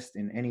invest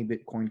in any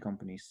Bitcoin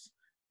companies.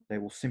 They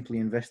will simply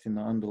invest in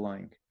the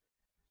underlying.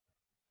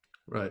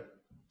 Right.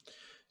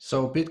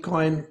 So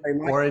Bitcoin,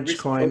 like orange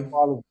coin.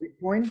 Profile of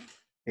Bitcoin,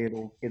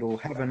 it'll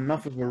have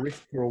enough of a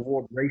risk to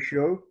reward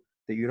ratio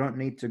that you don't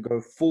need to go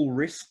full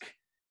risk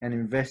and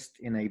invest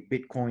in a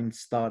Bitcoin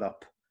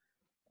startup,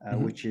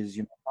 which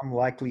is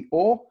unlikely.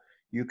 Or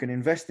you can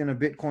invest in a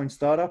Bitcoin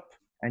startup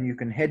and you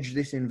can hedge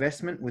this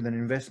investment with an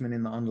investment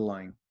in the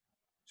underlying.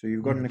 So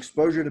you've got an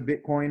exposure to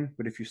Bitcoin,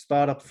 but if your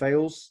startup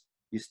fails,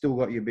 you still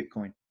got your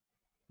Bitcoin.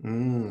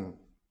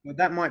 But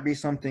that might be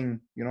something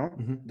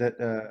that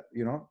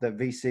that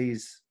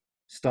VCs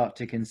start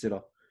to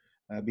consider,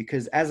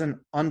 because as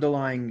an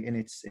underlying in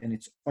its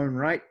own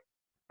right,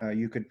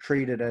 you could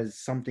treat it as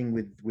something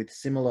with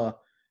similar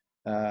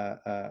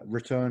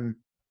return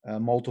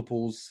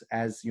multiples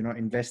as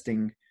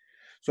investing.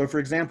 So, for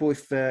example,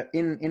 if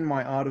in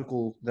my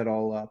article that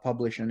I'll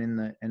publish and in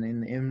the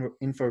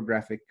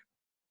infographic,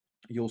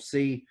 you'll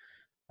see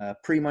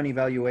pre-money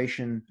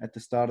valuation at the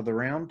start of the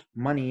round,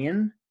 money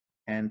in,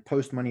 and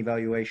post-money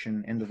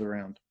valuation end of the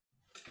round.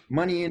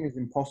 Money in is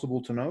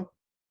impossible to know.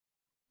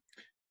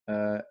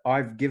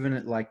 I've given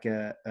it like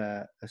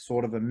a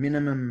sort of a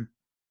minimum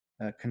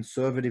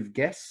conservative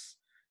guess.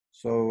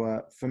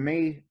 So for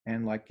me,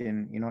 and like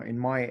in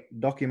my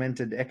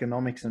documented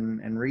economics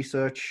and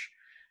research,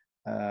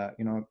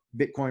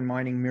 Bitcoin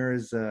mining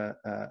mirrors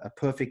a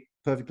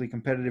perfectly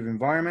competitive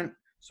environment.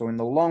 So in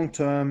the long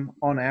term,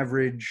 on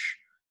average,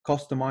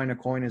 cost to mine a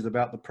coin is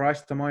about the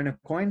price to mine a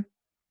coin.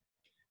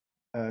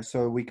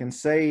 So we can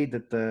say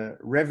that the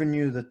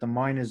revenue that the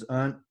miners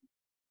earn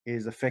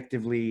is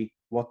effectively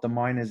what the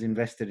miners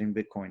invested in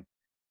Bitcoin.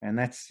 And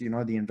that's,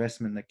 the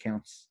investment that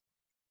counts.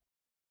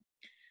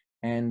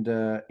 And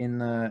in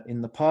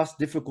the past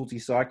difficulty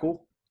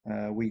cycle,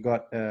 we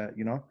got,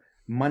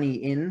 money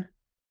in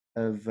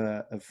of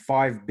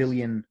 $5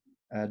 billion.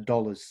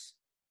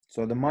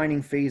 So the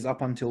mining fees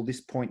up until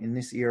this point in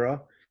this era,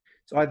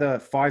 it's either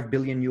 5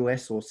 billion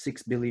US or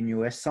 6 billion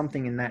US,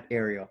 something in that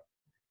area.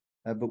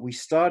 But we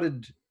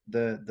started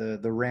the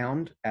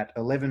round at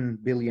 11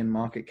 billion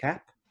market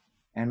cap,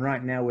 and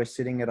right now we're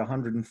sitting at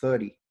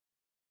 130.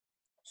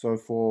 So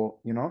for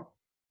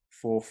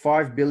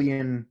 5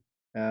 billion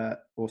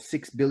or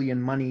 6 billion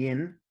money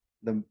in,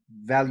 the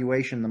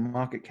valuation, the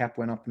market cap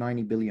went up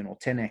 90 billion or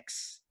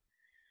 10x.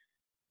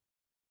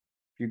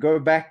 If you go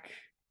back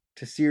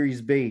to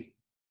Series B,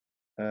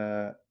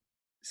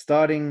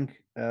 starting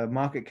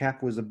market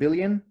cap was $1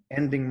 billion,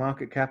 ending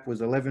market cap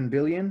was 11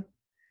 billion,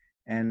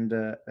 and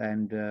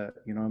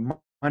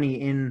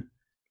money in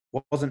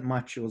wasn't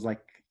much. It was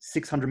like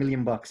 600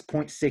 million bucks,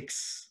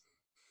 0.6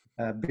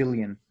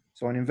 billion.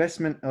 So an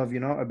investment of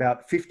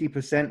about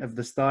 50% of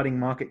the starting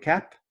market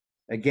cap,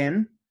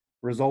 again,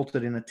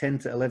 resulted in a 10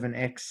 to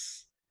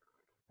 11x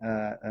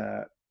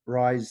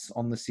rise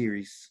on the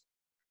series.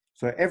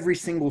 So every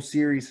single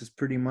series has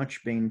pretty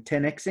much been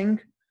 10xing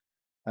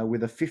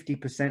with a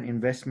 50%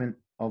 investment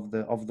of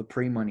the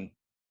pre-money.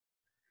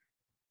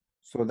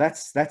 So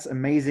that's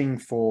amazing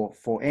for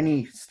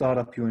any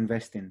startup you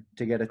invest in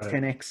to get a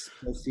 10x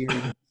per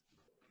series,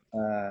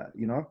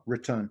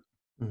 return.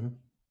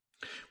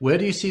 Where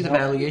do you see the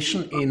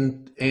valuation at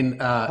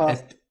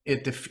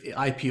the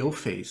IPO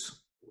phase?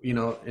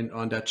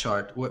 On that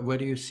chart, where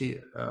do you see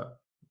it?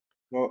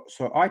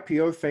 So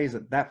IPO phase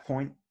at that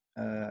point,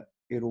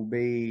 it'll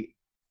be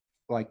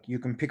like you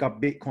can pick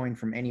up Bitcoin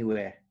from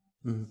anywhere.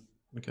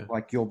 Okay.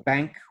 Like your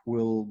bank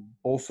will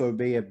also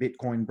be a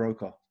Bitcoin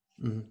broker.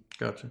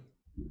 Gotcha.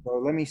 So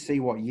let me see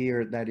what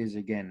year that is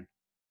again.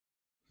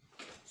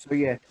 So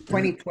yeah,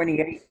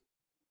 2028,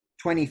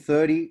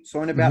 2030.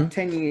 So in about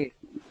 10 years.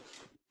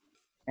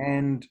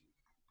 And,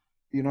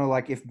 you know,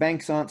 like if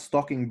banks aren't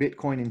stocking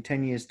Bitcoin in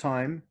 10 years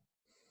time,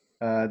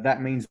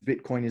 that means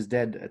Bitcoin is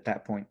dead at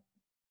that point.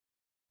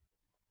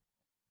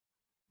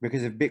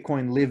 Because if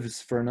Bitcoin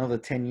lives for another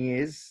 10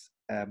 years,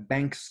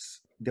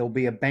 there'll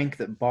be a bank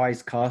that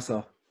buys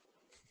Casa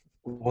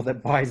or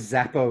that buys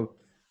Zappo.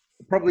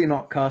 Probably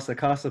not Casa.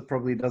 Casa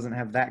probably doesn't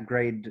have that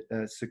grade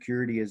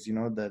security as, you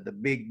know, the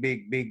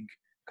big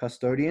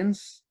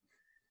custodians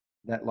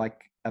that like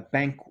a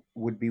bank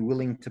would be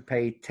willing to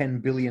pay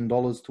 $10 billion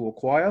to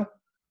acquire.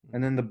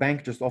 And then the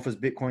bank just offers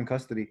Bitcoin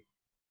custody.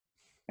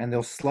 And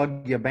they'll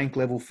slug your bank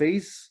level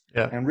fees.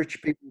 Yeah. And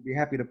rich people will be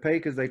happy to pay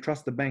because they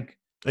trust the bank.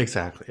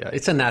 Exactly. Yeah,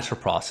 it's a natural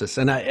process,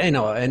 and I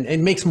know, and it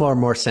makes more and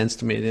more sense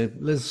to me.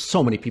 There's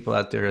so many people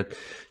out there that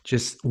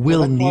just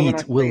will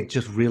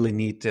just really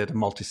need the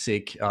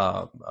multi-sig,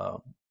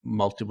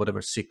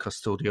 whatever sig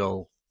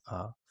custodial.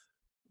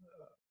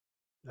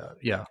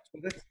 Yeah.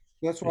 So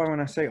that's why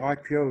when I say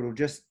IPO,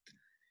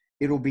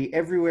 it'll be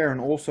everywhere and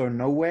also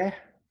nowhere.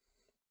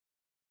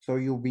 So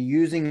you'll be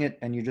using it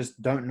and you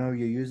just don't know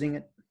you're using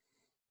it.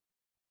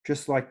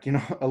 Just like, you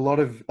know, a lot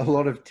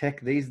of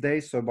tech these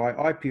days. So by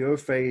IPO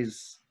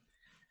phase,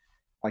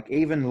 like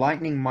even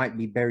Lightning might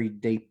be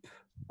buried deep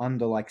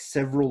under like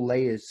several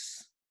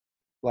layers.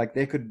 Like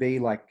there could be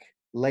like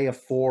layer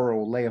 4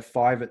 or layer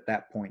 5 at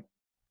that point.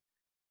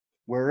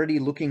 We're already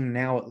looking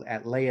now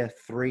at layer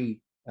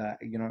 3,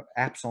 you know,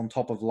 apps on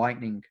top of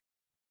Lightning.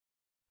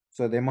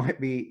 So there might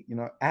be, you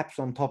know, apps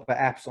on top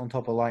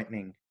of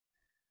Lightning.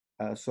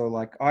 So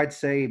like I'd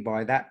say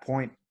by that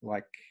point,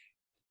 like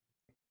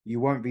you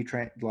won't be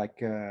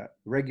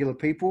regular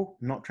people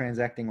not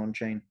transacting on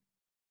chain.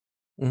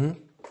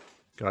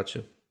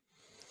 Gotcha.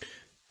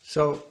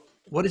 So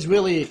what is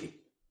really,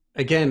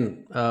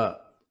 again, I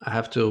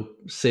have to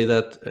say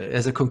that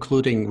as a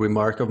concluding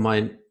remark of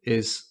mine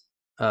is,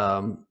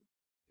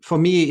 for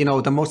me, you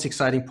know, the most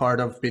exciting part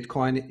of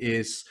Bitcoin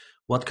is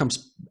what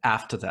comes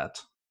after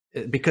that.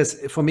 Because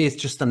for me, it's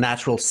just a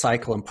natural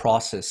cycle and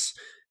process,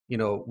 you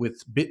know,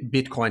 with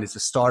Bitcoin as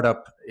a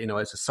startup, you know,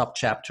 as a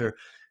subchapter.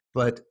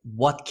 But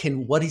what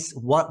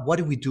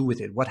do we do with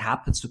it? What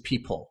happens to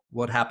people?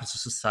 What happens to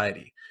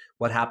society?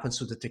 What happens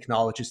to the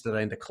technologies that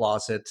are in the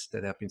closet,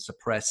 that have been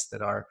suppressed,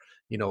 that are,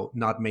 you know,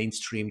 not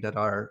mainstream, that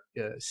are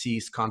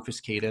seized,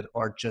 confiscated,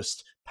 or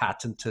just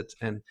patented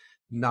and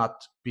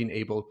not being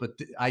able? But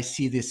I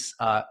see this,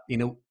 you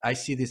know, I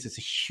see this as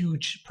a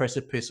huge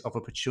precipice of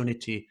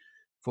opportunity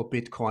for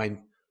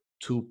Bitcoin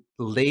to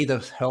lay the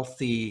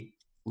healthy,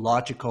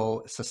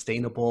 logical,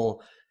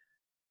 sustainable,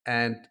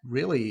 and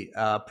really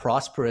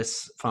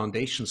prosperous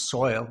foundation,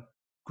 soil,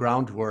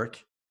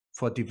 groundwork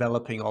for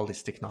developing all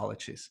these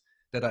technologies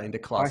that are in the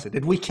closet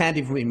that we can't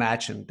even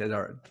imagine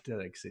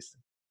that exist.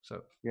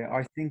 So yeah,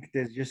 I think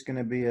there's just going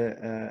to be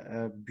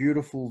a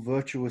beautiful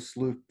virtuous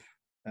loop.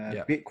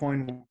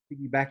 Bitcoin will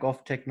piggyback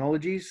off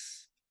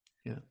technologies,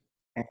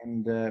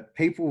 and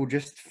people will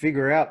just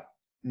figure out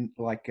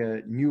like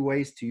new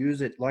ways to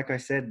use it. Like I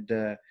said,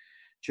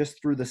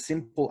 just through the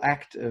simple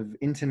act of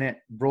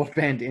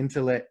broadband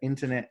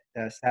internet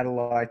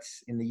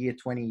satellites in the year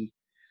 20.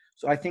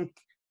 So I think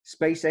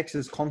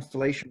SpaceX's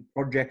Constellation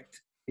project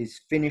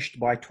is finished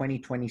by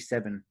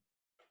 2027.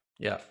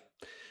 Yeah.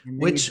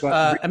 Which,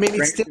 I mean,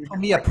 it's still for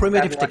me a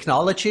primitive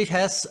technology. It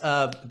has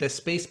the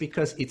space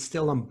because it's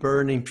still on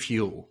burning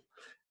fuel.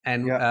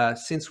 And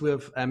since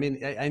I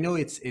mean, I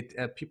know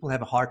people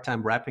have a hard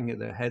time wrapping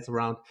their heads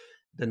around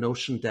the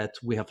notion that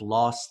we have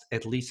lost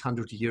at least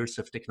 100 years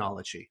of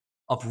technology,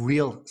 of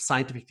real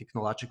scientific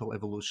technological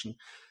evolution.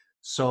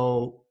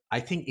 So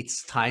I think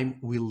it's time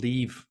we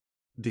leave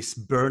this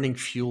burning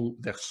fuel,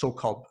 the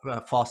so-called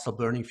fossil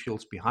burning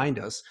fuels behind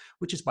us,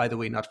 which is, by the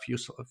way, not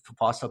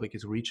fossil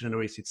because it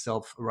regenerates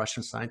itself.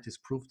 Russian scientists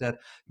proved that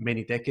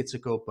many decades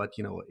ago, but,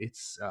 you know,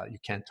 it's you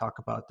can't talk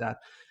about that.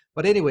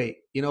 But anyway,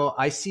 you know,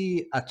 I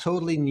see a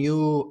totally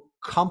new,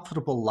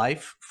 comfortable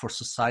life for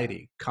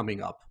society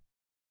coming up.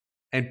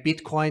 And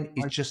Bitcoin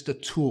is just a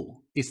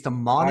tool. It's the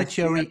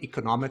monetary,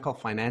 economical,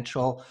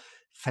 financial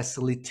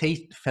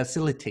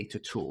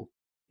facilitator tool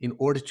in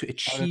order to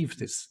achieve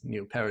this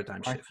new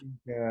paradigm shift.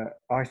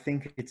 I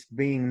think it's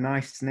being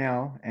nice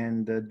now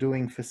and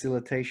doing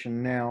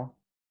facilitation now.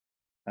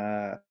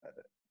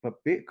 But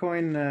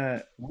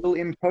Bitcoin will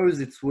impose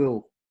its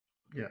will.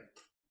 Yeah.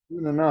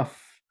 Soon enough.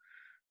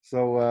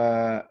 So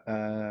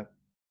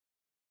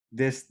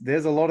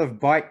there's a lot of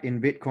bite in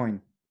Bitcoin.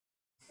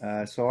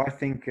 So I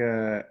think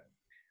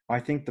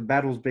the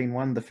battle's been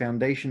won. The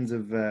foundations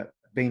have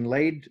been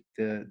laid.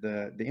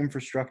 The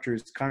infrastructure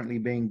is currently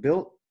being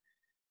built.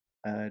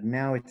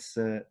 Now it's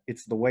the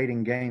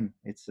waiting game.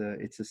 It's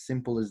as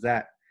simple as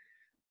that.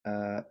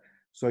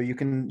 So you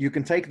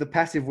can take the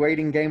passive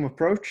waiting game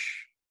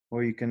approach,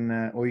 or you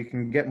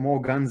can get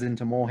more guns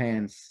into more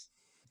hands.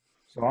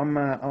 So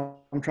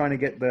I'm trying to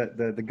get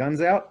the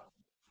guns out,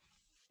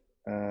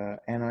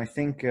 and I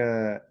think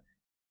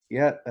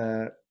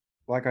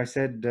like I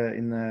said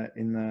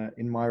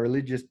in my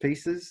religious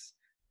pieces,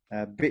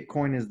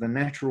 Bitcoin is the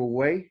natural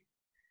way,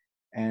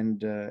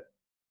 and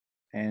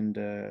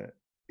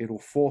it'll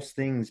force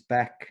things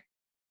back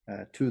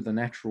to the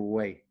natural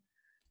way.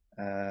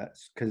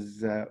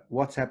 Because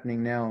what's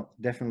happening now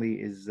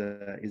definitely is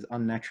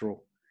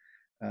unnatural.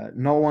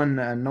 No one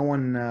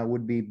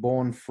would be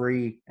born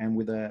free and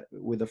with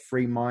a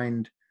free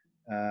mind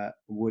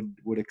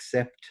would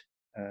accept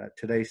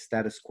today's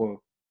status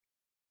quo,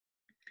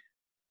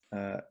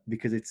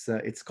 because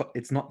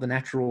it's not the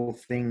natural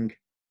thing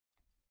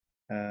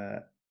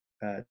to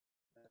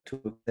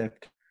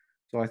accept.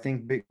 So I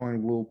think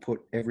Bitcoin will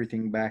put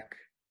everything back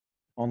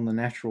on the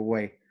natural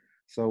way.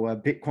 So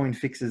Bitcoin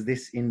fixes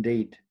this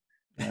indeed.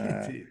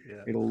 Indeed,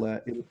 yeah. It'll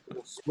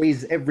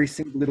squeeze every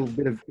single little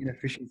bit of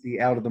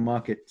inefficiency out of the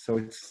market. So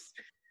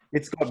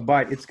it's got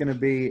bite. It's going to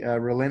be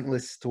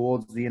relentless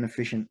towards the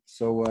inefficient.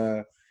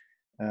 So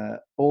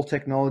all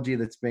technology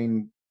that's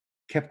been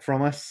kept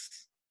from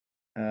us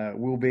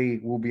will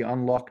be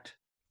unlocked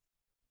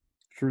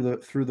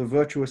through the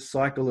virtuous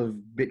cycle of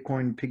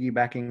Bitcoin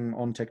piggybacking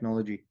on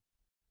technology.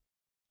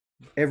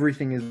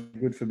 Everything is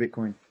good for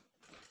Bitcoin.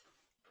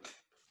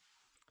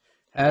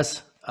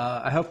 As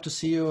I hope to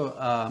see you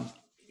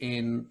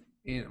in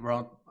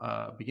around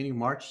beginning of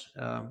March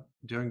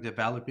during the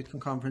Valid Bitcoin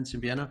conference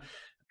in Vienna.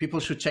 People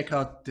should check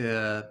out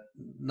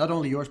not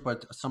only yours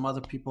but some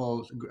other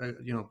people,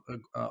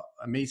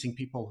 amazing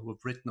people who have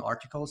written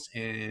articles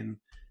in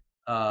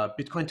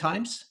Bitcoin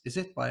Times. Is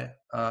it by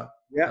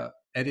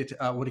edit?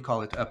 What do you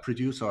call it?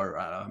 Produced or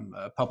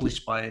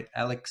published by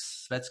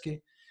Alex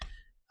Svetsky.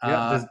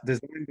 Yeah,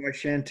 there's one by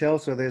Chantel.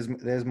 So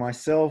there's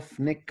myself,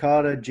 Nick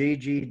Carter,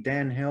 Gigi,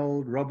 Dan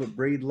Held, Robert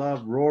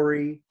Breedlove,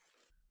 Rory.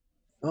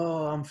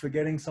 Oh, I'm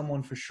forgetting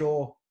someone for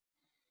sure.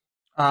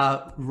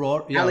 Alex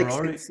Rory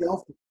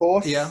himself, of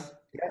course. Yeah.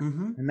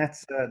 Mm-hmm. And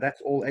that's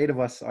all 8 of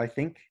us, I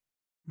think.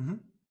 Mm-hmm.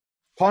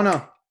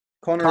 Connor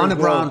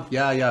Brown.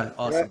 Yeah.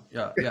 Awesome.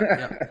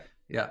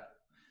 Yeah.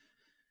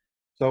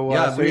 So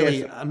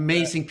really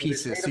amazing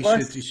pieces.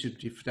 You should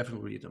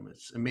definitely read them.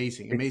 It's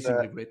amazingly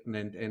written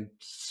and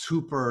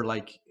super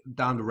like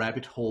down the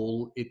rabbit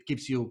hole. It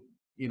gives you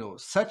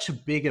such a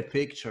bigger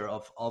picture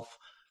of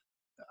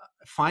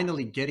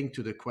finally getting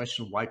to the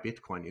question why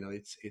Bitcoin.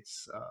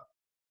 It's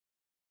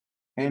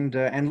and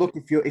look,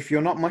 if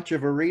you're not much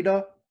of a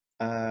reader,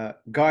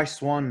 Guy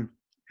Swan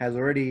has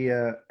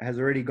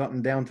already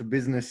gotten down to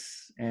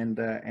business and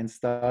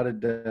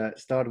started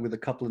with a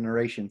couple of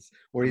narrations.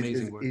 Or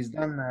he's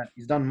done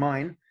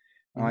mine.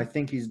 Mm-hmm. I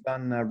think he's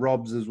done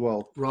Rob's as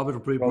well.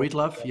 Robert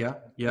Breedlove, yeah.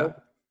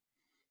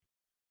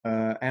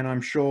 And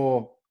I'm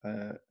sure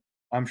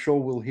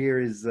we'll hear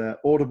his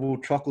audible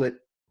chocolate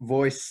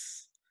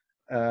voice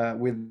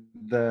with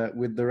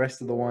the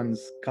rest of the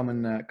ones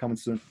coming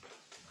soon.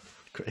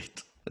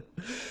 Great.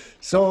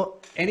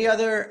 So any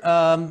other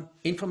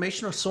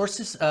information or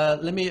sources? Your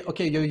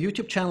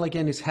YouTube channel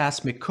again is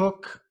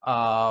McCook.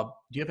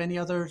 Do you have any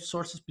other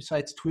sources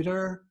besides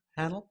Twitter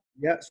handle?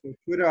 Yeah, so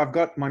Twitter, I've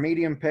got my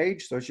Medium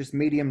page. So it's just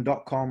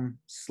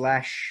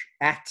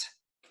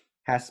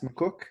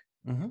medium.com/@HasMcCook.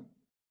 Mm-hmm.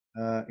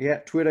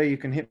 Twitter, you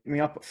can hit me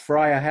up at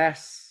Friar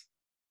Hass.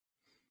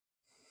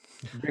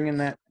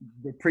 Bringing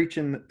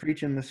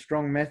preaching the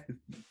strong method,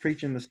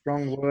 preaching the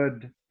strong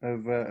word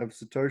of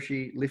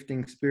Satoshi,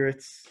 lifting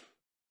spirits.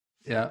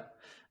 Yeah,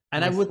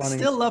 and I would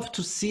still love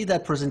to see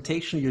that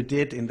presentation you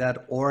did in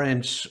that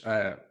orange,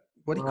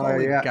 what do you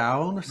call it,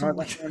 gown or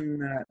something?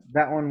 No,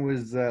 that one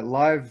was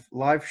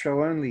live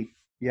show only.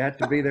 You had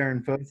to be there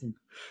in person.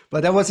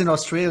 But that was in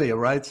Australia,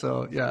 right?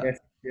 So yeah,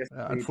 yes,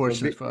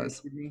 unfortunate for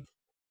us. Sydney.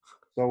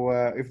 So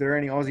if there are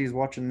any Aussies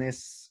watching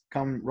this,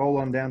 come roll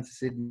on down to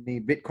Sydney,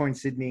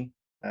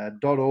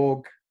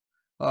 bitcoinsydney.org.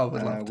 Oh,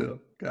 would love to.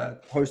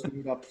 God. Host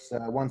meetups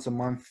once a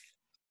month.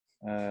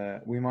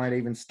 We might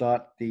even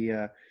start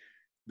the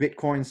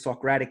Bitcoin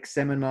Socratic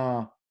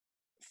Seminar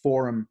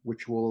Forum,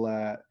 which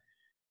will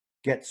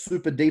get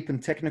super deep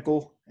and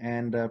technical,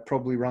 and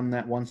probably run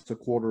that once a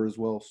quarter as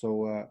well.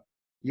 So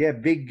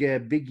big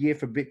year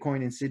for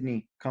Bitcoin in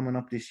Sydney coming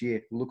up this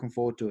year. Looking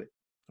forward to it.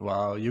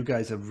 Wow, you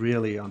guys are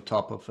really on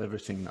top of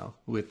everything now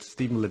with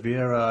Stephen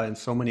Levera and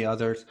so many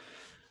others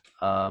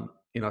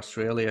in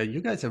Australia.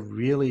 You guys are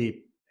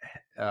really.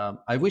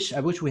 I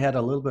wish we had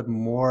a little bit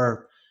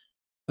more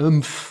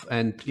oomph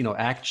and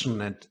action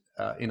and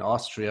in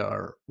Austria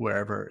or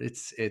wherever.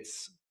 It's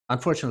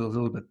unfortunately a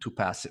little bit too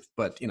passive,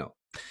 but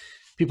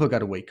people got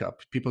to wake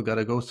up. People got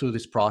to go through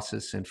this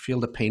process and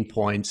feel the pain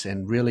points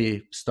and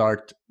really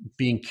start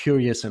being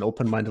curious and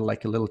open-minded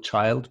like a little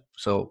child.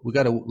 So we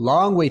got a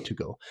long way to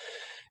go.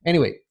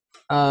 Anyway,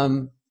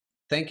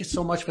 thank you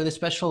so much for this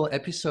special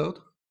episode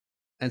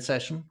and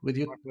session with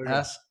you,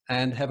 As,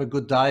 and have a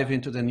good dive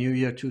into the new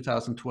year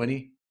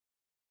 2020.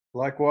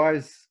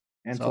 Likewise,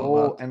 and to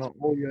all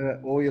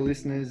your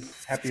listeners,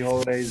 happy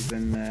holidays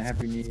and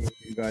happy New Year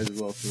to you guys as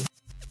well too.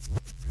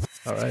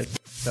 All right,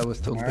 that was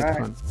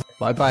TotalBitcoin.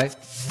 Bye bye.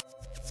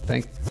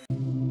 Thanks.